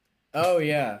 Oh,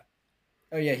 yeah.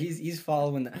 Oh yeah, he's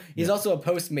following that. He's also a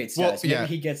Postmates guy. So maybe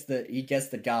he gets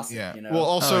the gossip. Yeah. You know. Well,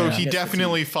 also he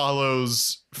definitely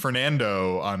follows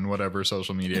Fernando on whatever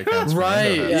social media accounts.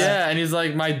 Right. Yeah, and he's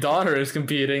like, my daughter is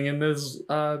competing in this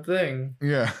thing.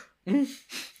 Yeah.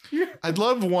 I'd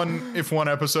love if one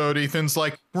episode Ethan's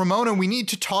like, Ramona, we need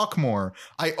to talk more.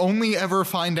 I only ever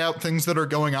find out things that are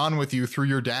going on with you through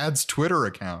your dad's Twitter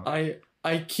account.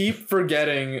 I keep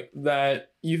forgetting that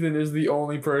Ethan is the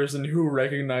only person who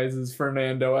recognizes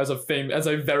Fernando as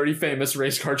a very famous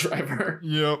race car driver.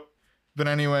 Yep. But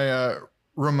anyway,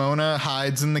 Ramona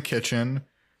hides in the kitchen.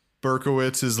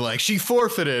 Berkowitz is like, she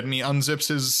forfeited, and he unzips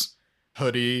his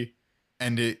hoodie,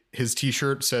 and his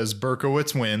t-shirt says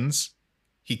Berkowitz wins.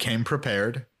 He came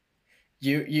prepared.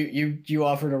 You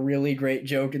offered a really great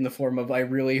joke in the form of, I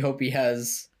really hope he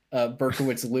has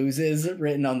Berkowitz loses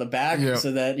written on the back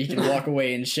so that he can walk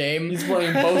away in shame. He's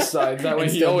playing both sides. That way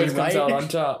he always comes out on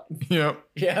top. Yep.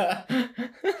 Yeah.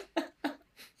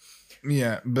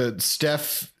 Yeah, but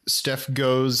Steph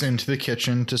goes into the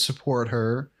kitchen to support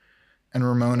her, and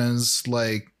Ramona's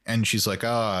like, and she's like,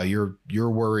 you're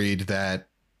worried that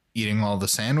eating all the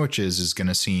sandwiches is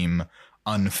gonna seem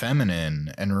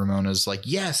unfeminine. And Ramona's like,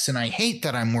 yes, and I hate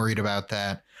that I'm worried about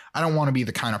that. I don't want to be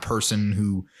the kind of person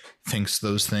who thinks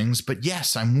those things, but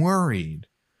yes, I'm worried.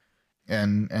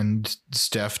 And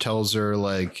Steph tells her,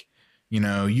 like, you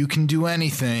know, you can do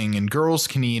anything and girls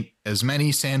can eat as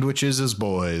many sandwiches as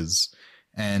boys.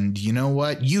 And you know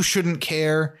what? You shouldn't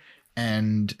care.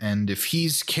 And if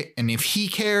he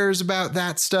cares about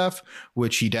that stuff,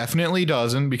 which he definitely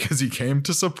doesn't because he came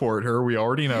to support her, we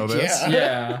already know this.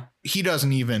 Yeah. He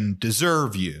doesn't even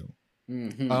deserve you.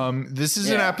 Mm-hmm. This is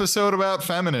an episode about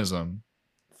feminism.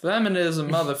 Feminism,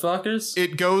 motherfuckers.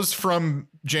 It goes from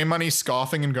J Money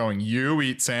scoffing and going, you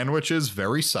eat sandwiches,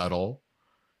 very subtle,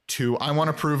 to I want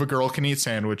to prove a girl can eat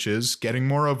sandwiches, getting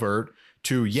more overt,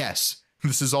 to yes,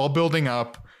 this is all building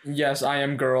up. Yes, I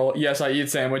am girl. Yes, I eat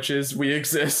sandwiches. We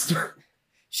exist.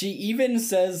 She even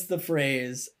says the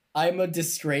phrase, I'm a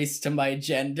disgrace to my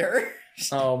gender.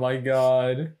 Oh my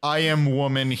god. I am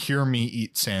woman, hear me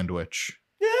eat sandwich.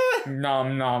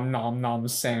 Nom nom nom nom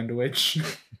sandwich.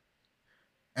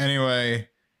 Anyway,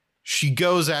 she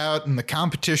goes out and the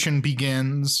competition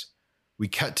begins. We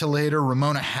cut to later.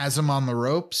 Ramona has him on the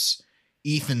ropes.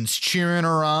 Ethan's cheering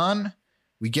her on.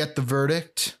 We get the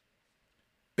verdict.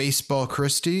 Baseball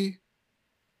Christie,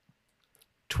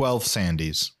 12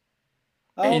 Sandies.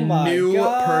 Oh a my new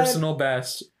God. personal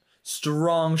best.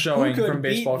 Strong showing from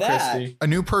Baseball Christie. A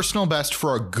new personal best for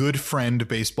our good friend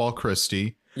Baseball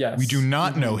Christie. Yes. We do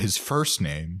not know his first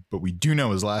name, but we do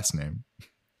know his last name.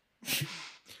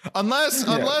 Unless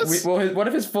what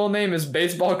if his full name is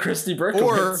Baseball Christie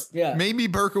Berkowitz? Or maybe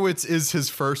Berkowitz is his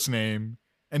first name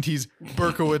and he's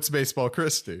Berkowitz Baseball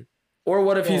Christie. Or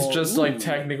what if he's just like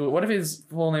technically, what if his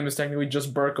full name is technically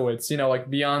just Berkowitz, you know,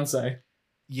 like Beyonce?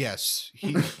 Yes.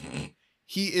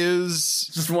 He is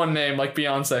just one name, like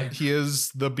Beyonce. He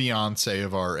is the Beyonce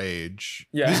of our age.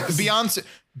 Yeah.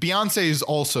 Beyonce is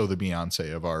also the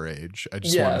Beyonce of our age. I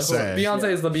just want to say.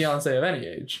 Beyonce is the Beyonce of any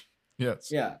age. Yes.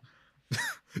 Yeah.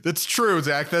 That's true,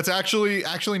 Zach. That's actually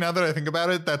now that I think about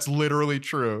it, that's literally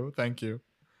true. Thank you.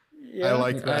 Yeah. I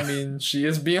like that. I mean, she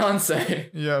is Beyonce.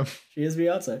 Yeah. She is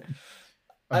Beyonce.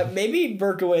 Maybe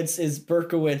Berkowitz is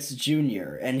Berkowitz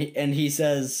Jr. and he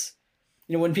says,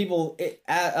 you know, when people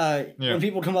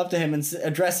come up to him and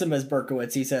address him as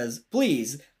Berkowitz, he says,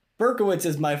 "Please, Berkowitz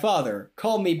is my father.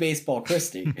 Call me Baseball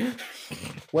Christie."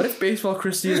 What if Baseball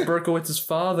Christie is Berkowitz's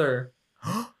father?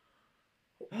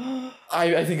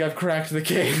 I think I've cracked the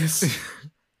case.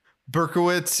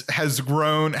 Berkowitz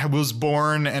was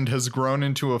born and has grown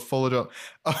into a full adult.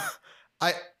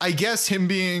 I guess him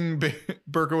being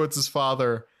Berkowitz's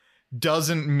father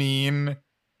doesn't mean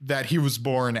that he was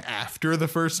born after the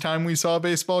first time we saw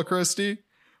Baseball Christie.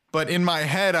 But in my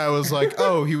head, I was like,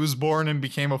 oh, he was born and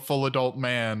became a full adult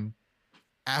man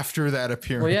after that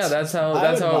appearance. Well, yeah, that's how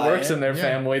it works in their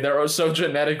family. They're so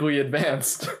genetically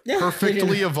advanced.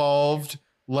 Perfectly evolved,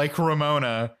 like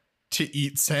Ramona, to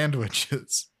eat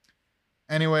sandwiches.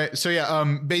 Anyway,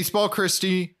 so Baseball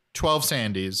Christie, 12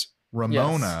 Sandies.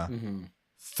 Ramona,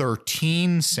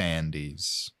 13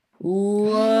 Sandies.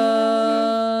 What?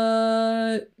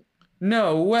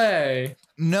 No way.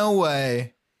 No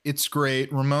way. It's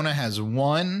great. Ramona has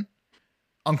one.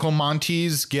 Uncle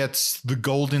Monty's gets the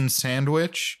golden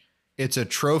sandwich. It's a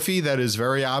trophy that is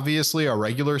very obviously a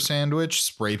regular sandwich,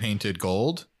 spray painted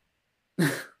gold.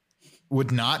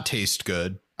 Would not taste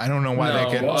good. I don't know why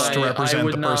that gets to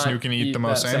represent the person who can eat the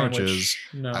most sandwiches.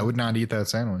 No. I would not eat that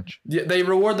sandwich. Yeah, they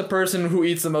reward the person who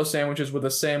eats the most sandwiches with a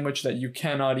sandwich that you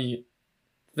cannot eat.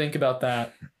 Think about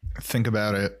that. Think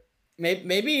about it.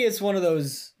 Maybe it's one of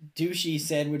those douchey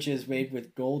sandwiches made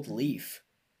with gold leaf.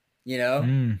 You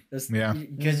know? Yeah.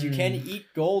 Because you can eat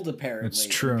gold, apparently. It's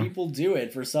true. People do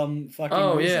it for some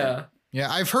fucking reason. Yeah. Yeah,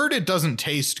 I've heard it doesn't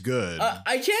taste good.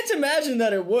 I can't imagine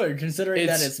that it would, considering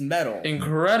that it's metal.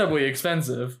 Incredibly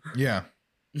expensive. Yeah.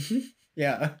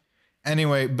 Yeah.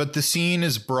 Anyway, but the scene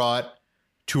is brought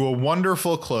to a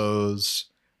wonderful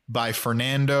close by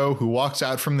Fernando, who walks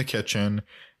out from the kitchen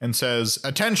and says,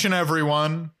 "Attention,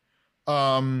 everyone.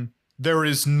 There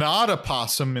is not a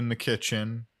possum in the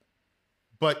kitchen,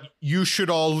 but you should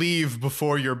all leave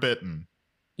before you're bitten."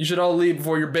 You should all leave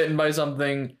before you're bitten by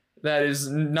something that is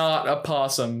not a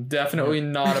possum. Definitely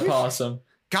not a possum.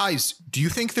 Guys, do you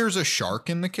think there's a shark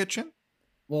in the kitchen?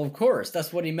 Well, of course.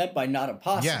 That's what he meant by not a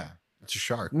possum. Yeah, it's a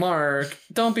shark. Mark,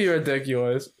 don't be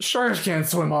ridiculous. Sharks can't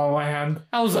swim on land.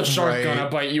 How's a shark gonna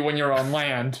bite you when you're on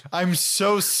land? I'm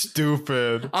so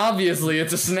stupid. Obviously,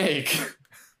 it's a snake.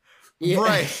 Yeah.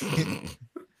 Right.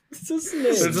 It's a snake.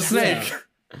 It's a snake. Yeah.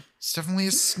 It's definitely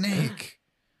a snake.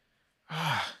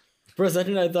 For a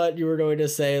second, I thought you were going to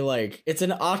say, like, it's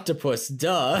an octopus,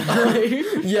 duh.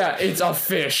 Yeah, it's a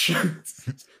fish.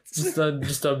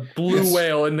 just a blue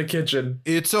whale in the kitchen.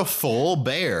 It's a full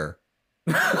bear.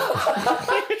 Not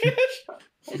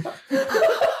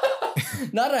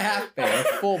a half bear, a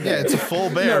full bear. Yeah, it's a full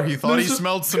bear. He thought he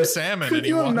smelled some salmon. Could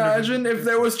you imagine if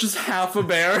there was just half a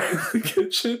bear in the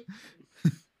kitchen?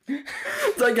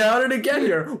 It's like, how did it get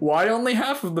here? Why only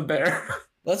half of the bear?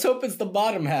 Let's hope it's the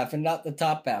bottom half and not the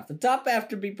top half. The top half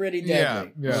could be pretty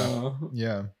deadly.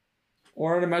 Yeah.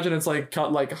 Or I'd imagine it's like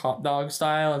cut like hot dog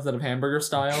style instead of hamburger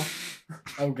style.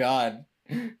 Oh God.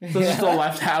 So it's just the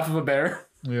left half of a bear.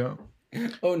 Yeah.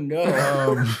 Oh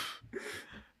no.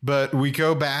 But we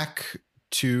go back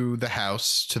to the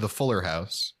house, to the Fuller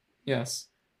house. Yes.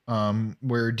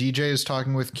 Where DJ is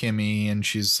talking with Kimmy and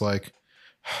she's like,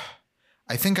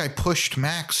 "I think I pushed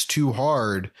Max too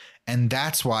hard, and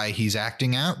that's why he's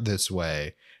acting out this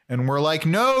way." And we're like,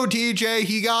 "No, DJ,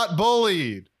 he got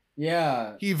bullied."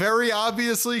 Yeah. He very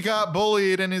obviously got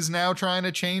bullied and is now trying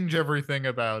to change everything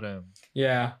about him.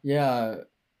 Yeah. Yeah.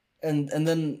 And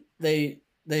then they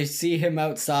see him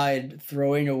outside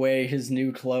throwing away his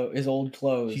old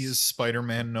clothes. He is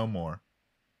Spider-Man no more.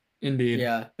 Indeed.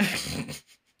 Yeah.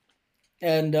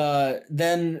 And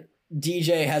then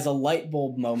DJ has a light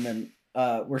bulb moment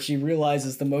where she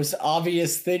realizes the most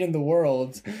obvious thing in the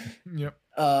world. Yep.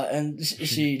 And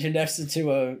she connects it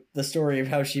to the story of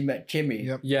how she met Kimmy.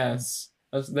 Yep. Yes.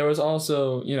 There was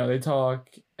also, they talk,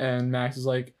 and Max is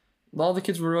like, all the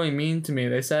kids were really mean to me.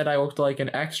 They said I looked like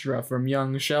an extra from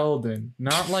Young Sheldon.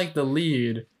 Not like the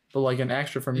lead, but like an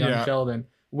extra from Young Sheldon,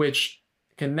 which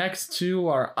connects to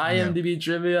our IMDb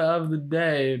trivia of the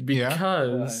day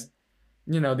because,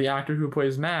 the actor who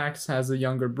plays Max has a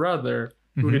younger brother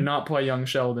who did not play Young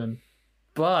Sheldon,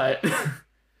 but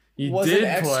he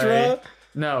did play.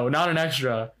 No, not an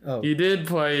extra. Oh. He did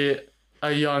play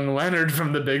a young Leonard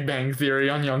from The Big Bang Theory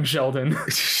on Young Sheldon.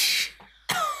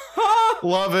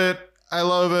 Love it. I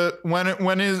love it.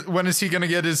 When is he gonna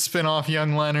get his spin-off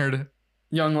Young Leonard?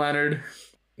 Young Leonard.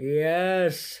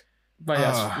 Yes. But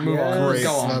yes, move on. Great.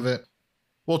 Go on. Love it.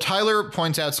 Well, Tyler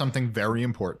points out something very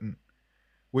important,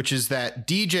 which is that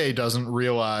DJ doesn't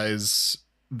realize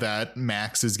that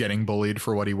Max is getting bullied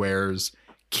for what he wears.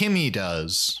 Kimmy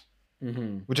does.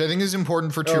 Which I think is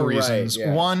important for two reasons. Right,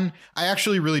 yeah. One, I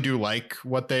actually really do like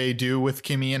what they do with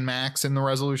Kimmy and Max in the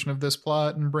resolution of this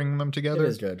plot and bringing them together. It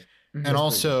is good. And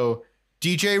also,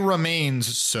 DJ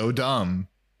remains so dumb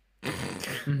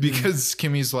because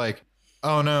Kimmy's like,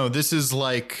 "Oh no, this is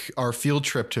like our field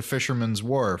trip to Fisherman's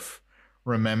Wharf,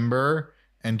 remember?"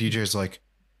 And DJ's like,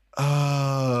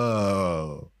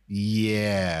 "Oh,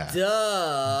 yeah.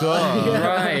 Duh.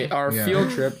 Right, our field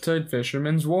trip to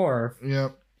Fisherman's Wharf."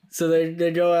 Yep. So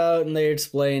they go out and they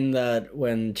explain that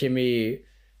when Kimmy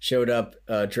showed up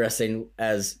dressing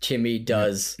as Kimmy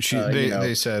does,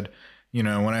 they said, when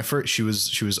I first she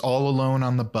was all alone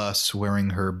on the bus wearing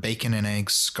her bacon and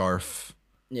eggs scarf.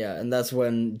 Yeah, and that's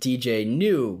when DJ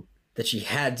knew that she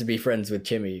had to be friends with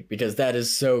Kimmy because that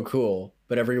is so cool.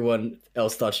 But everyone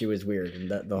else thought she was weird,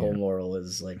 and that the whole moral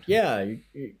is like,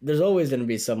 there's always going to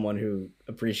be someone who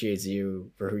appreciates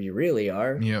you for who you really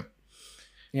are. Yep.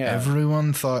 Yeah.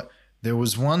 Everyone thought There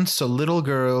was once a little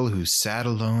girl who sat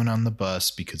alone on the bus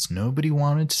because nobody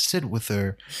wanted to sit with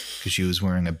her because she was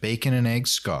wearing a bacon and egg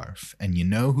scarf. And you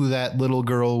know who that little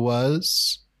girl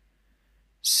was?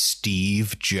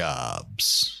 Steve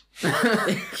Jobs.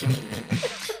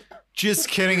 Just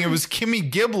kidding. It was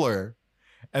Kimmy Gibbler.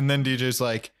 And then DJ's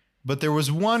like, but there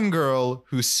was one girl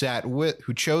who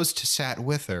chose to sat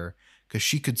with her because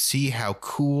she could see how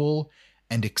cool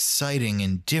and exciting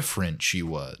and different she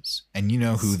was. And you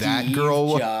know who that girl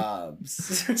was?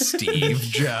 Jobs. Steve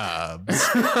Jobs.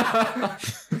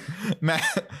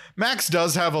 Max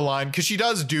does have a line because she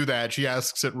does do that. She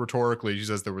asks it rhetorically. She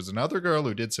says there was another girl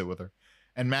who did sit with her.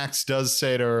 And Max does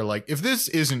say to her, like, if this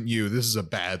isn't you, this is a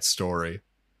bad story.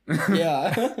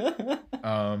 Yeah.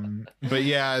 But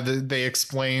yeah, they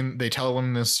tell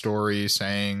him this story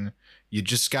saying you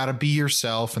just got to be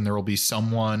yourself and there will be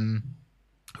someone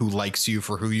who likes you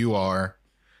for who you are.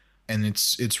 And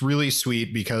it's really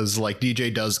sweet because like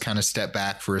DJ does kind of step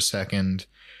back for a second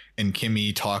and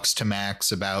Kimmy talks to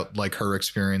Max about like her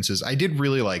experiences. I did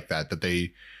really like that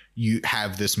you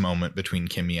have this moment between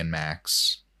Kimmy and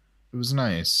Max. It was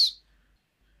nice.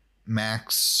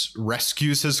 Max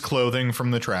rescues his clothing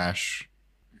from the trash.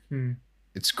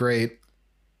 It's great.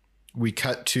 We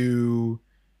cut to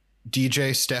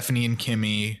DJ, Stephanie, and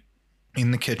Kimmy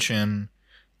in the kitchen.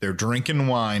 They're drinking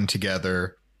wine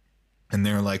together. And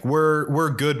they're like, we're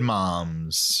good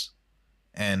moms.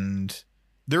 And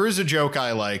there is a joke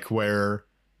I like where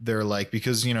they're like,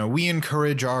 because, you know, we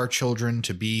encourage our children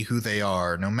to be who they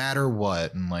are, no matter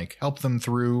what, and like help them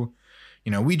through,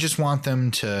 you know, we just want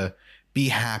them to be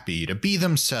happy, to be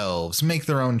themselves, make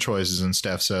their own choices. And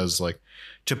Steph says like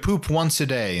to poop once a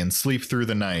day and sleep through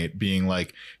the night, being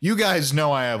like, you guys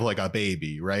know I have like a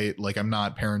baby, right? Like I'm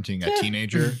not parenting a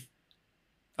teenager.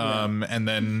 And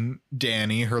then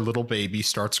Danny, her little baby,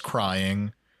 starts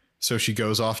crying. So she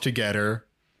goes off to get her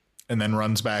and then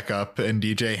runs back up and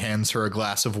DJ hands her a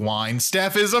glass of wine.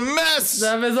 Steph is a mess.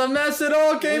 Steph is a mess. It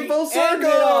all came full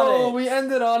circle. We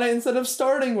ended on it instead of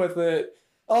starting with it.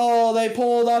 Oh, they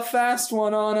pulled a fast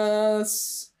one on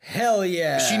us. Hell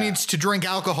yeah. She needs to drink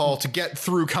alcohol to get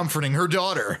through comforting her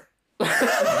daughter.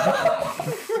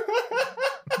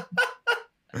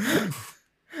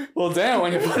 Well, damn,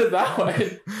 when you put it that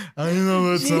way. I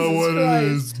know that's Jesus not what Christ.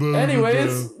 it is, but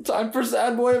Anyways, time for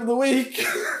Sad Boy of the Week.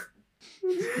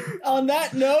 On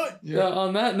that note Yeah,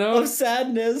 on that note, of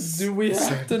sadness. do we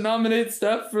have to nominate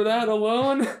Steph for that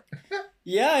alone?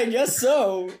 Yeah, I guess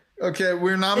so. Okay,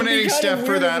 we're nominating It'd be kinda Steph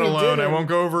for weird that if we alone. I didn't. won't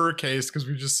go over her case because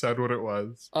we just said what it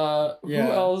was. Yeah.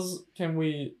 Who else can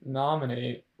we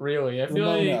nominate, really? I feel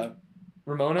like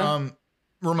Ramona?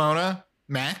 Ramona,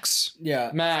 Max,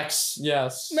 Yeah. Max,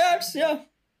 yes. Max, yeah.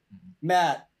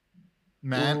 Matt.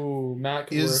 Ooh, Matt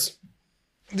could is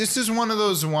this is one of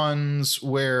those ones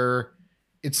where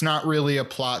it's not really a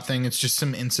plot thing, it's just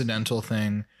some incidental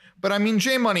thing. But I mean,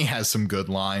 J Money has some good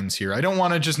lines here. I don't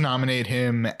want to just nominate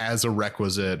him as a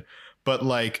requisite, but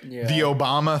like the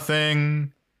Obama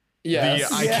thing.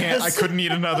 Yes. I couldn't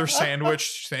eat another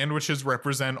sandwich. Sandwiches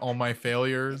represent all my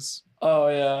failures. Oh,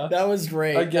 yeah. That was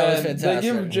great. That was Again, fantastic.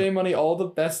 they give J Money all the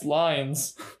best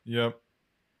lines. Yep.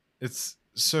 It's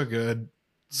so good.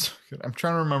 So good. I'm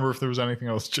trying to remember if there was anything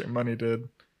else J Money did.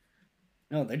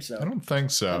 I don't think so. I don't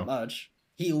think so. Not much.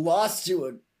 He lost to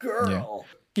a girl.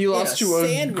 Yeah. He lost to a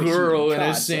sandwich girl eating in a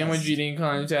contest. sandwich eating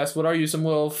contest. What are you, some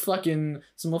little fucking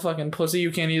pussy? You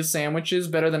can't eat sandwiches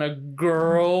better than a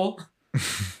girl?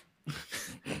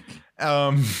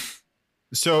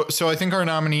 So I think our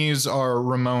nominees are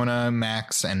Ramona,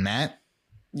 Max, and Matt.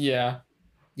 Yeah.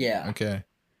 Yeah. Okay.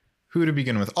 Who to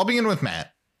begin with? I'll begin with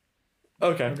Matt.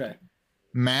 Okay.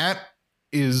 Matt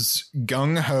is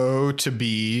gung-ho to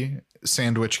be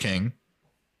Sandwich King.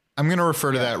 I'm going to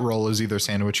refer to that role as either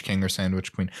Sandwich King or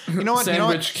Sandwich Queen. You know what?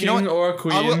 Sandwich King or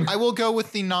Queen. I will go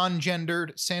with the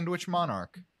non-gendered Sandwich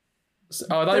Monarch.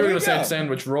 Oh, I thought you were going to say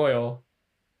Sandwich Royal.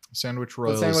 Sandwich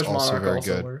Royal Sandwich is also Monarch very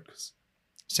also good. works.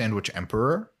 Sandwich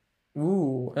Emperor.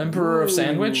 Ooh, Emperor of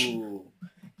Sandwich? Ooh.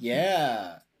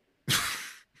 Yeah.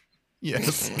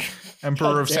 Yes.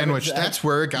 Emperor of damn it, Sandwich. Zach. That's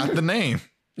where it got the name.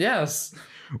 Yes.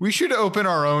 We should open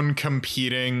our own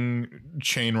competing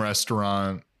chain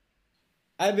restaurant.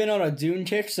 I've been on a Dune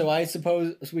kick, so I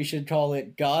suppose we should call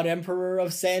it God Emperor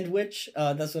of Sandwich.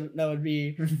 That would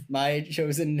be my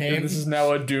chosen name. This is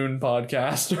now a Dune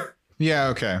podcast. Yeah,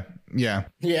 okay. Yeah.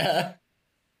 Yeah.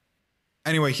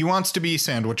 Anyway, he wants to be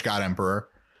Sandwich God Emperor.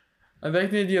 I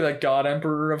like the idea that God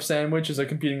Emperor of Sandwich is a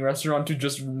competing restaurant to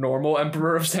just normal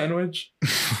Emperor of Sandwich.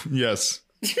 Yes.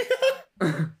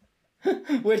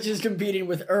 Which is competing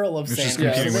with Earl of Which is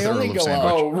Sandwich. competing So with they Earl only of go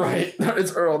Sandwich. up. Oh, right.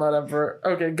 It's Earl, not Emperor.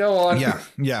 Okay, go on.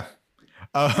 Yeah.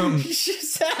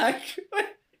 Zach.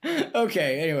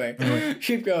 Okay, anyway,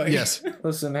 keep going. Yes.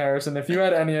 Listen, Harrison, if you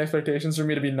had any expectations for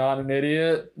me to be not an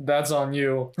idiot, that's on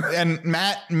you. And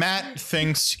Matt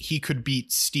thinks he could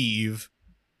beat Steve,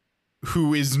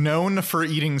 who is known for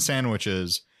eating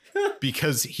sandwiches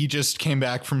because he just came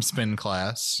back from spin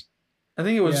class. I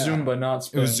think it was Zumba, not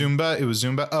spin. It was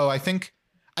Zumba. Oh, I think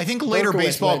later Berkowitz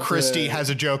Baseball went Christie to- has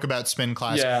a joke about spin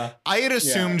class. Yeah. I had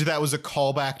assumed that was a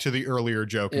callback to the earlier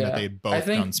joke and that they'd both I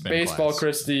think done spin Baseball class.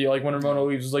 Christie, like when Ramona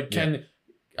leaves, was like,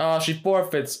 she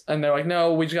forfeits. And they're like,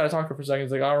 no, we just got to talk to her for a second.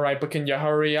 It's like, all right, but can you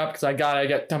hurry up? Because I got to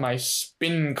get to my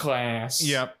spin class.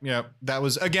 Yep. That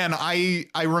was, again, I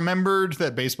remembered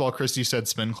that Baseball Christie said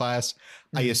spin class.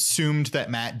 I assumed that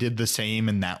Matt did the same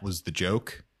and that was the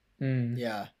joke.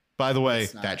 Yeah. By the way,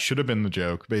 that should have been the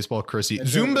joke. Baseball Christie. That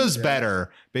should have been Zumba's the joke.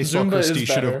 better. Baseball Zumba Christie is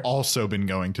should have better. also been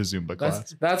going to Zumba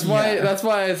class. That's why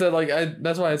I said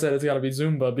that's why I said it's got to be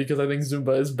Zumba, because I think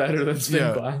Zumba is better than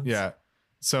spin class. Yeah.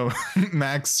 So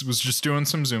Max was just doing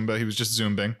some Zumba. He was just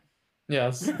Zumbing.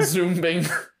 Yes,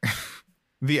 Zumbing.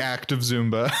 The act of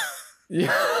Zumba.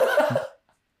 Yeah.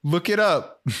 Look it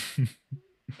up.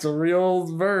 It's a real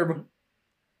verb.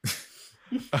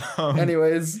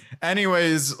 Anyways,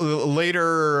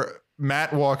 later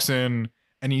Matt walks in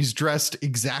and he's dressed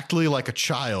exactly like a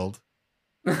child.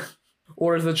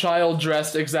 or is the child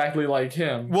dressed exactly like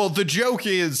him? Well, the joke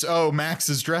is, oh, Max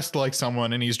is dressed like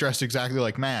someone and he's dressed exactly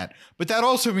like Matt. But that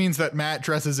also means that Matt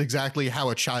dresses exactly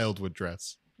how a child would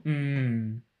dress.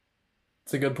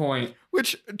 It's a good point.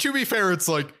 Which, to be fair, it's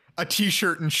like a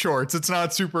t-shirt and shorts. It's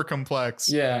not super complex.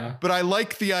 Yeah. But I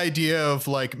like the idea of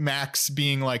like Max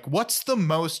being like, what's the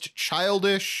most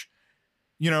childish,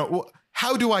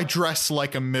 how do I dress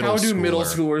like a middle schooler? How do middle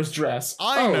schoolers dress?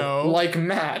 I know. Like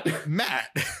Matt.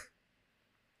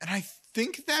 And I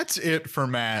think that's it for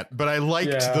Matt, but I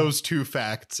liked those two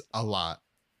facts a lot.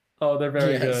 Oh, they're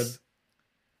very good.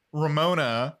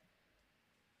 Ramona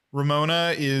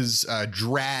is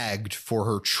dragged for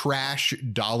her trash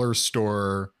dollar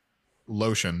store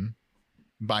lotion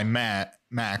by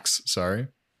Max.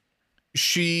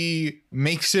 She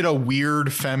makes it a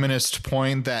weird feminist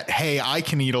point that, hey, I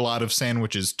can eat a lot of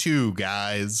sandwiches too,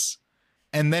 guys.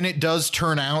 And then it does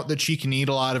turn out that she can eat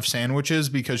a lot of sandwiches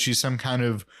because she's some kind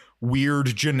of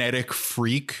weird genetic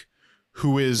freak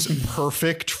who is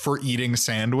perfect for eating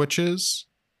sandwiches.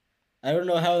 I don't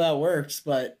know how that works,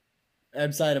 but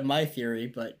outside of my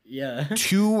theory, but yeah.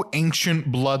 Two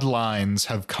ancient bloodlines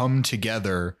have come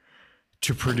together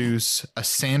to produce a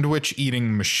sandwich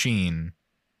eating machine.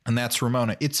 And that's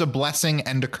Ramona. It's a blessing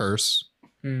and a curse.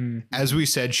 As we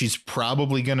said, she's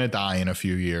probably going to die in a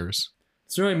few years.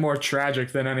 It's really more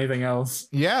tragic than anything else.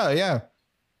 Yeah.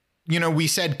 We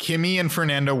said Kimmy and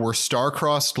Fernando were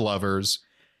star-crossed lovers.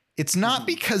 It's not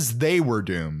because they were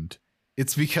doomed.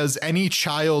 It's because any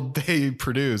child they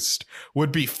produced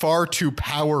would be far too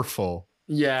powerful.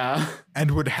 Yeah.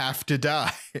 And would have to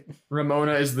die.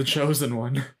 Ramona is the chosen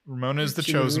one. Ramona is the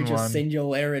She chosen would reach one. a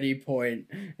singularity point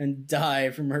and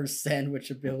die from her sandwich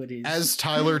abilities. As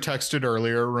Tyler texted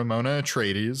earlier, Ramona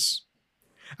Atreides.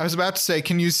 I was about to say,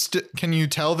 can you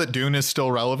tell that Dune is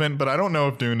still relevant? But I don't know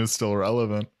if Dune is still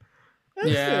relevant.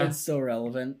 Yeah. It's still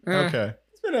relevant. Okay.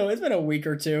 It's been a week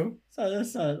or two. So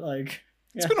that's not like...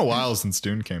 It's been a while since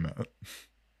Dune came out.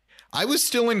 I was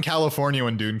still in California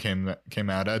when Dune came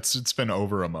out. It's been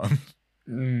over a month.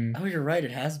 Oh, you're right.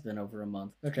 It has been over a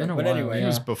month. Okay, but while, anyway. It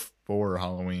was before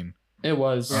Halloween. It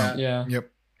was. Yeah. Yep.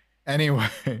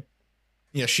 Anyway.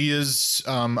 Yeah, she is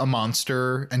a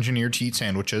monster engineered to eat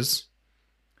sandwiches.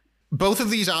 Both of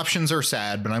these options are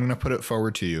sad, but I'm going to put it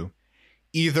forward to you.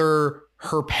 Either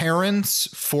her parents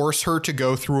force her to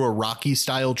go through a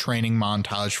Rocky-style training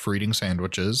montage for eating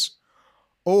sandwiches,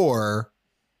 or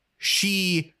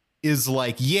she is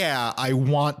like, yeah, I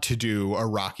want to do a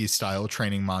Rocky-style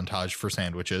training montage for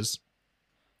sandwiches.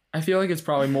 I feel like it's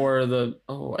probably more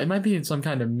it might be some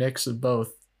kind of mix of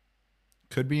both.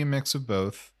 Could be a mix of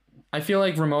both. I feel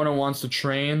like Ramona wants to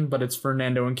train, but it's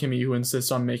Fernando and Kimmy who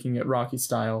insist on making it Rocky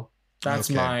style.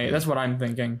 That's what I'm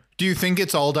thinking. Do you think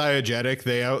it's all diegetic?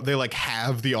 They like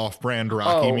have the off-brand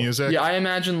Rocky music? Yeah, I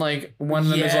imagine like one of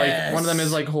them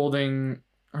is like holding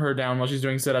her down while she's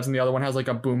doing sit-ups, and the other one has like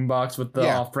a boombox with the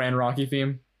off-brand Rocky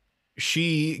theme.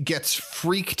 She gets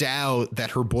freaked out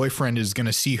that her boyfriend is going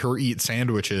to see her eat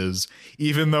sandwiches,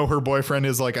 even though her boyfriend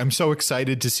is like, I'm so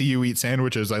excited to see you eat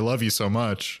sandwiches. I love you so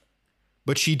much.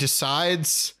 But she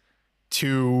decides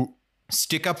to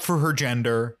stick up for her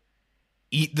gender,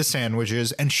 eat the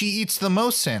sandwiches, and she eats the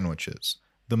most sandwiches.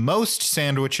 The most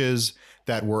sandwiches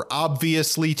that were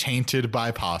obviously tainted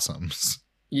by possums.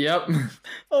 Yep.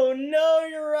 Oh no,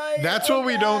 you're right. That's Oh, what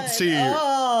we don't God. see.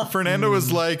 Oh. Fernando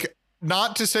was like,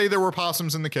 not to say there were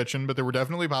possums in the kitchen, but there were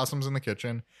definitely possums in the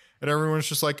kitchen. And everyone's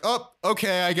just like, oh,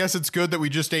 okay, I guess it's good that we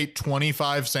just ate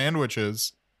 25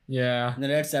 sandwiches. Yeah. In the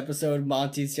next episode,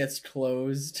 Monty's gets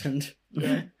closed and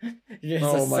just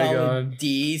Oh a my solid God.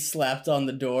 D slapped on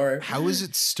the door. How is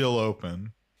it still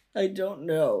open? I don't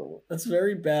know. That's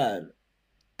very bad.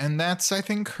 And that's, I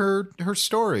think, her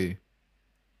story.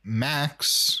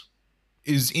 Max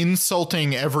is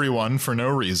insulting everyone for no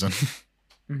reason.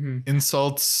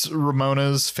 Insults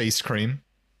Ramona's face cream.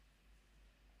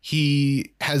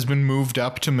 He has been moved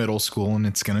up to middle school and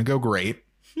it's going to go great.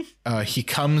 He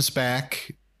comes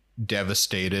back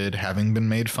devastated, having been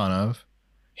made fun of.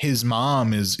 His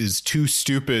mom is too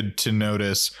stupid to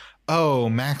notice, oh,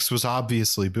 Max was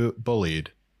obviously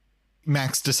bullied.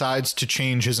 Max decides to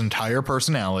change his entire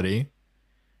personality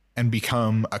and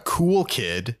become a cool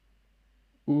kid.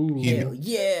 Ooh. Hell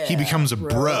yeah. He becomes a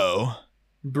bro.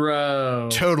 Bro.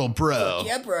 Total bro.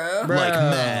 Yeah, bro. Like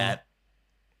Matt.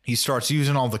 He starts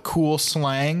using all the cool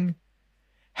slang.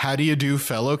 How do you do,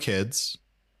 fellow kids?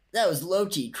 That was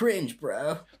low-key cringe,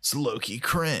 bro. It's low-key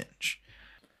cringe.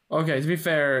 Okay, to be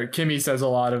fair, Kimmy says a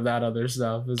lot of that other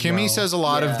stuff as well. Kimmy says a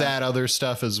lot Yeah. of that other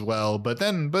stuff as well, but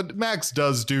Max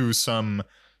does do some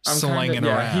slanging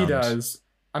yeah, around. he does.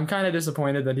 I'm kind of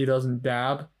disappointed that he doesn't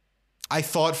dab. I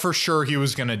thought for sure he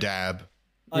was gonna dab.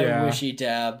 Yeah. I wish he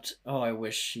dabbed. Oh, I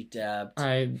wish he dabbed.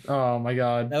 Oh my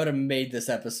god. That would have made this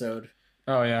episode.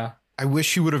 Oh yeah. I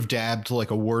wish he would have dabbed like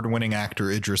award-winning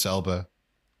actor Idris Elba.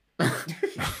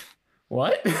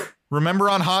 What? Remember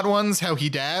on Hot Ones how he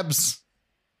dabs?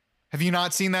 Have you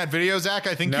not seen that video, Zach?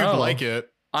 I think No. you'd like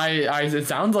it. It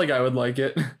sounds like I would like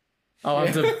it. I'll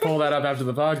have to pull that up after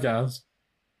the podcast.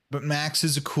 But Max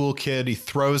is a cool kid. He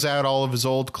throws out all of his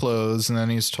old clothes and then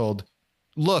he's told,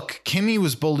 look, Kimmy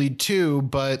was bullied too,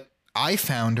 but I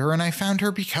found her and I found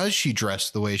her because she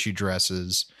dressed the way she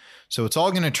dresses. So it's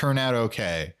all going to turn out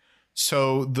okay.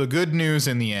 So the good news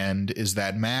in the end is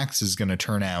that Max is going to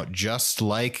turn out just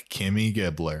like Kimmy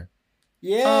Gibbler.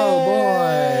 Yeah. Oh,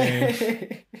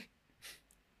 boy.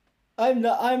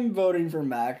 I'm voting for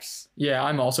Max. Yeah,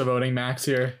 I'm also voting Max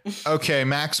here. Okay,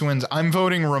 Max wins. I'm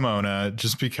voting Ramona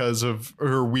just because of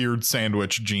her weird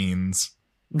sandwich jeans.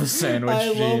 The sandwich I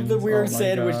love the jeans. weird Oh my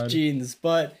sandwich God. jeans,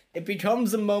 but it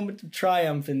becomes a moment of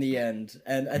triumph in the end.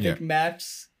 And I think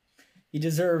Max, he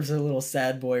deserves a little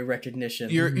sad boy recognition.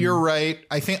 You're right.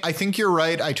 I think you're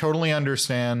right. I totally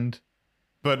understand.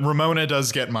 But Ramona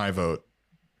does get my vote.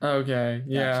 Okay,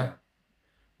 yeah. Gotcha.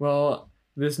 Well,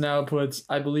 this now puts,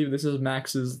 I believe this is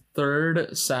Max's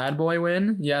third sad boy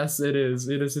win. Yes, it is.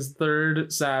 It is his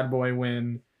third sad boy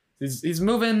win. He's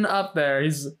moving up there.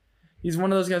 He's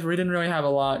one of those guys where he didn't really have a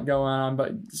lot going on,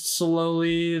 but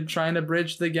slowly trying to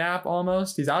bridge the gap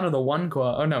almost. He's out of the one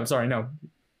club. Oh, no, sorry, no.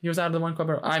 He was out of the one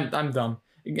club. I'm dumb.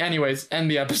 Anyways,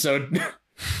 end the episode.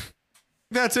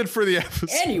 That's it for the episode.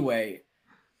 Anyway,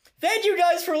 thank you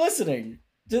guys for listening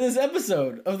to this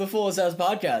episode of the Fullest House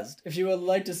Podcast. If you would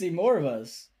like to see more of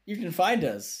us, you can find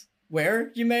us.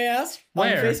 Where, you may ask?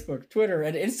 Where? On Facebook, Twitter,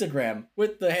 and Instagram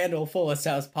with the handle Fullest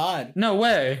House Pod. No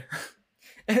way.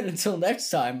 And until next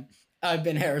time, I've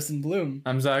been Harrison Bloom.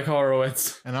 I'm Zach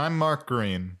Horowitz. And I'm Mark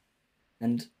Green.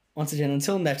 And once again,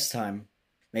 until next time,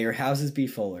 may your houses be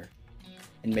fuller,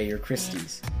 and may your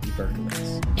Christies be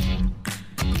Berkowitz.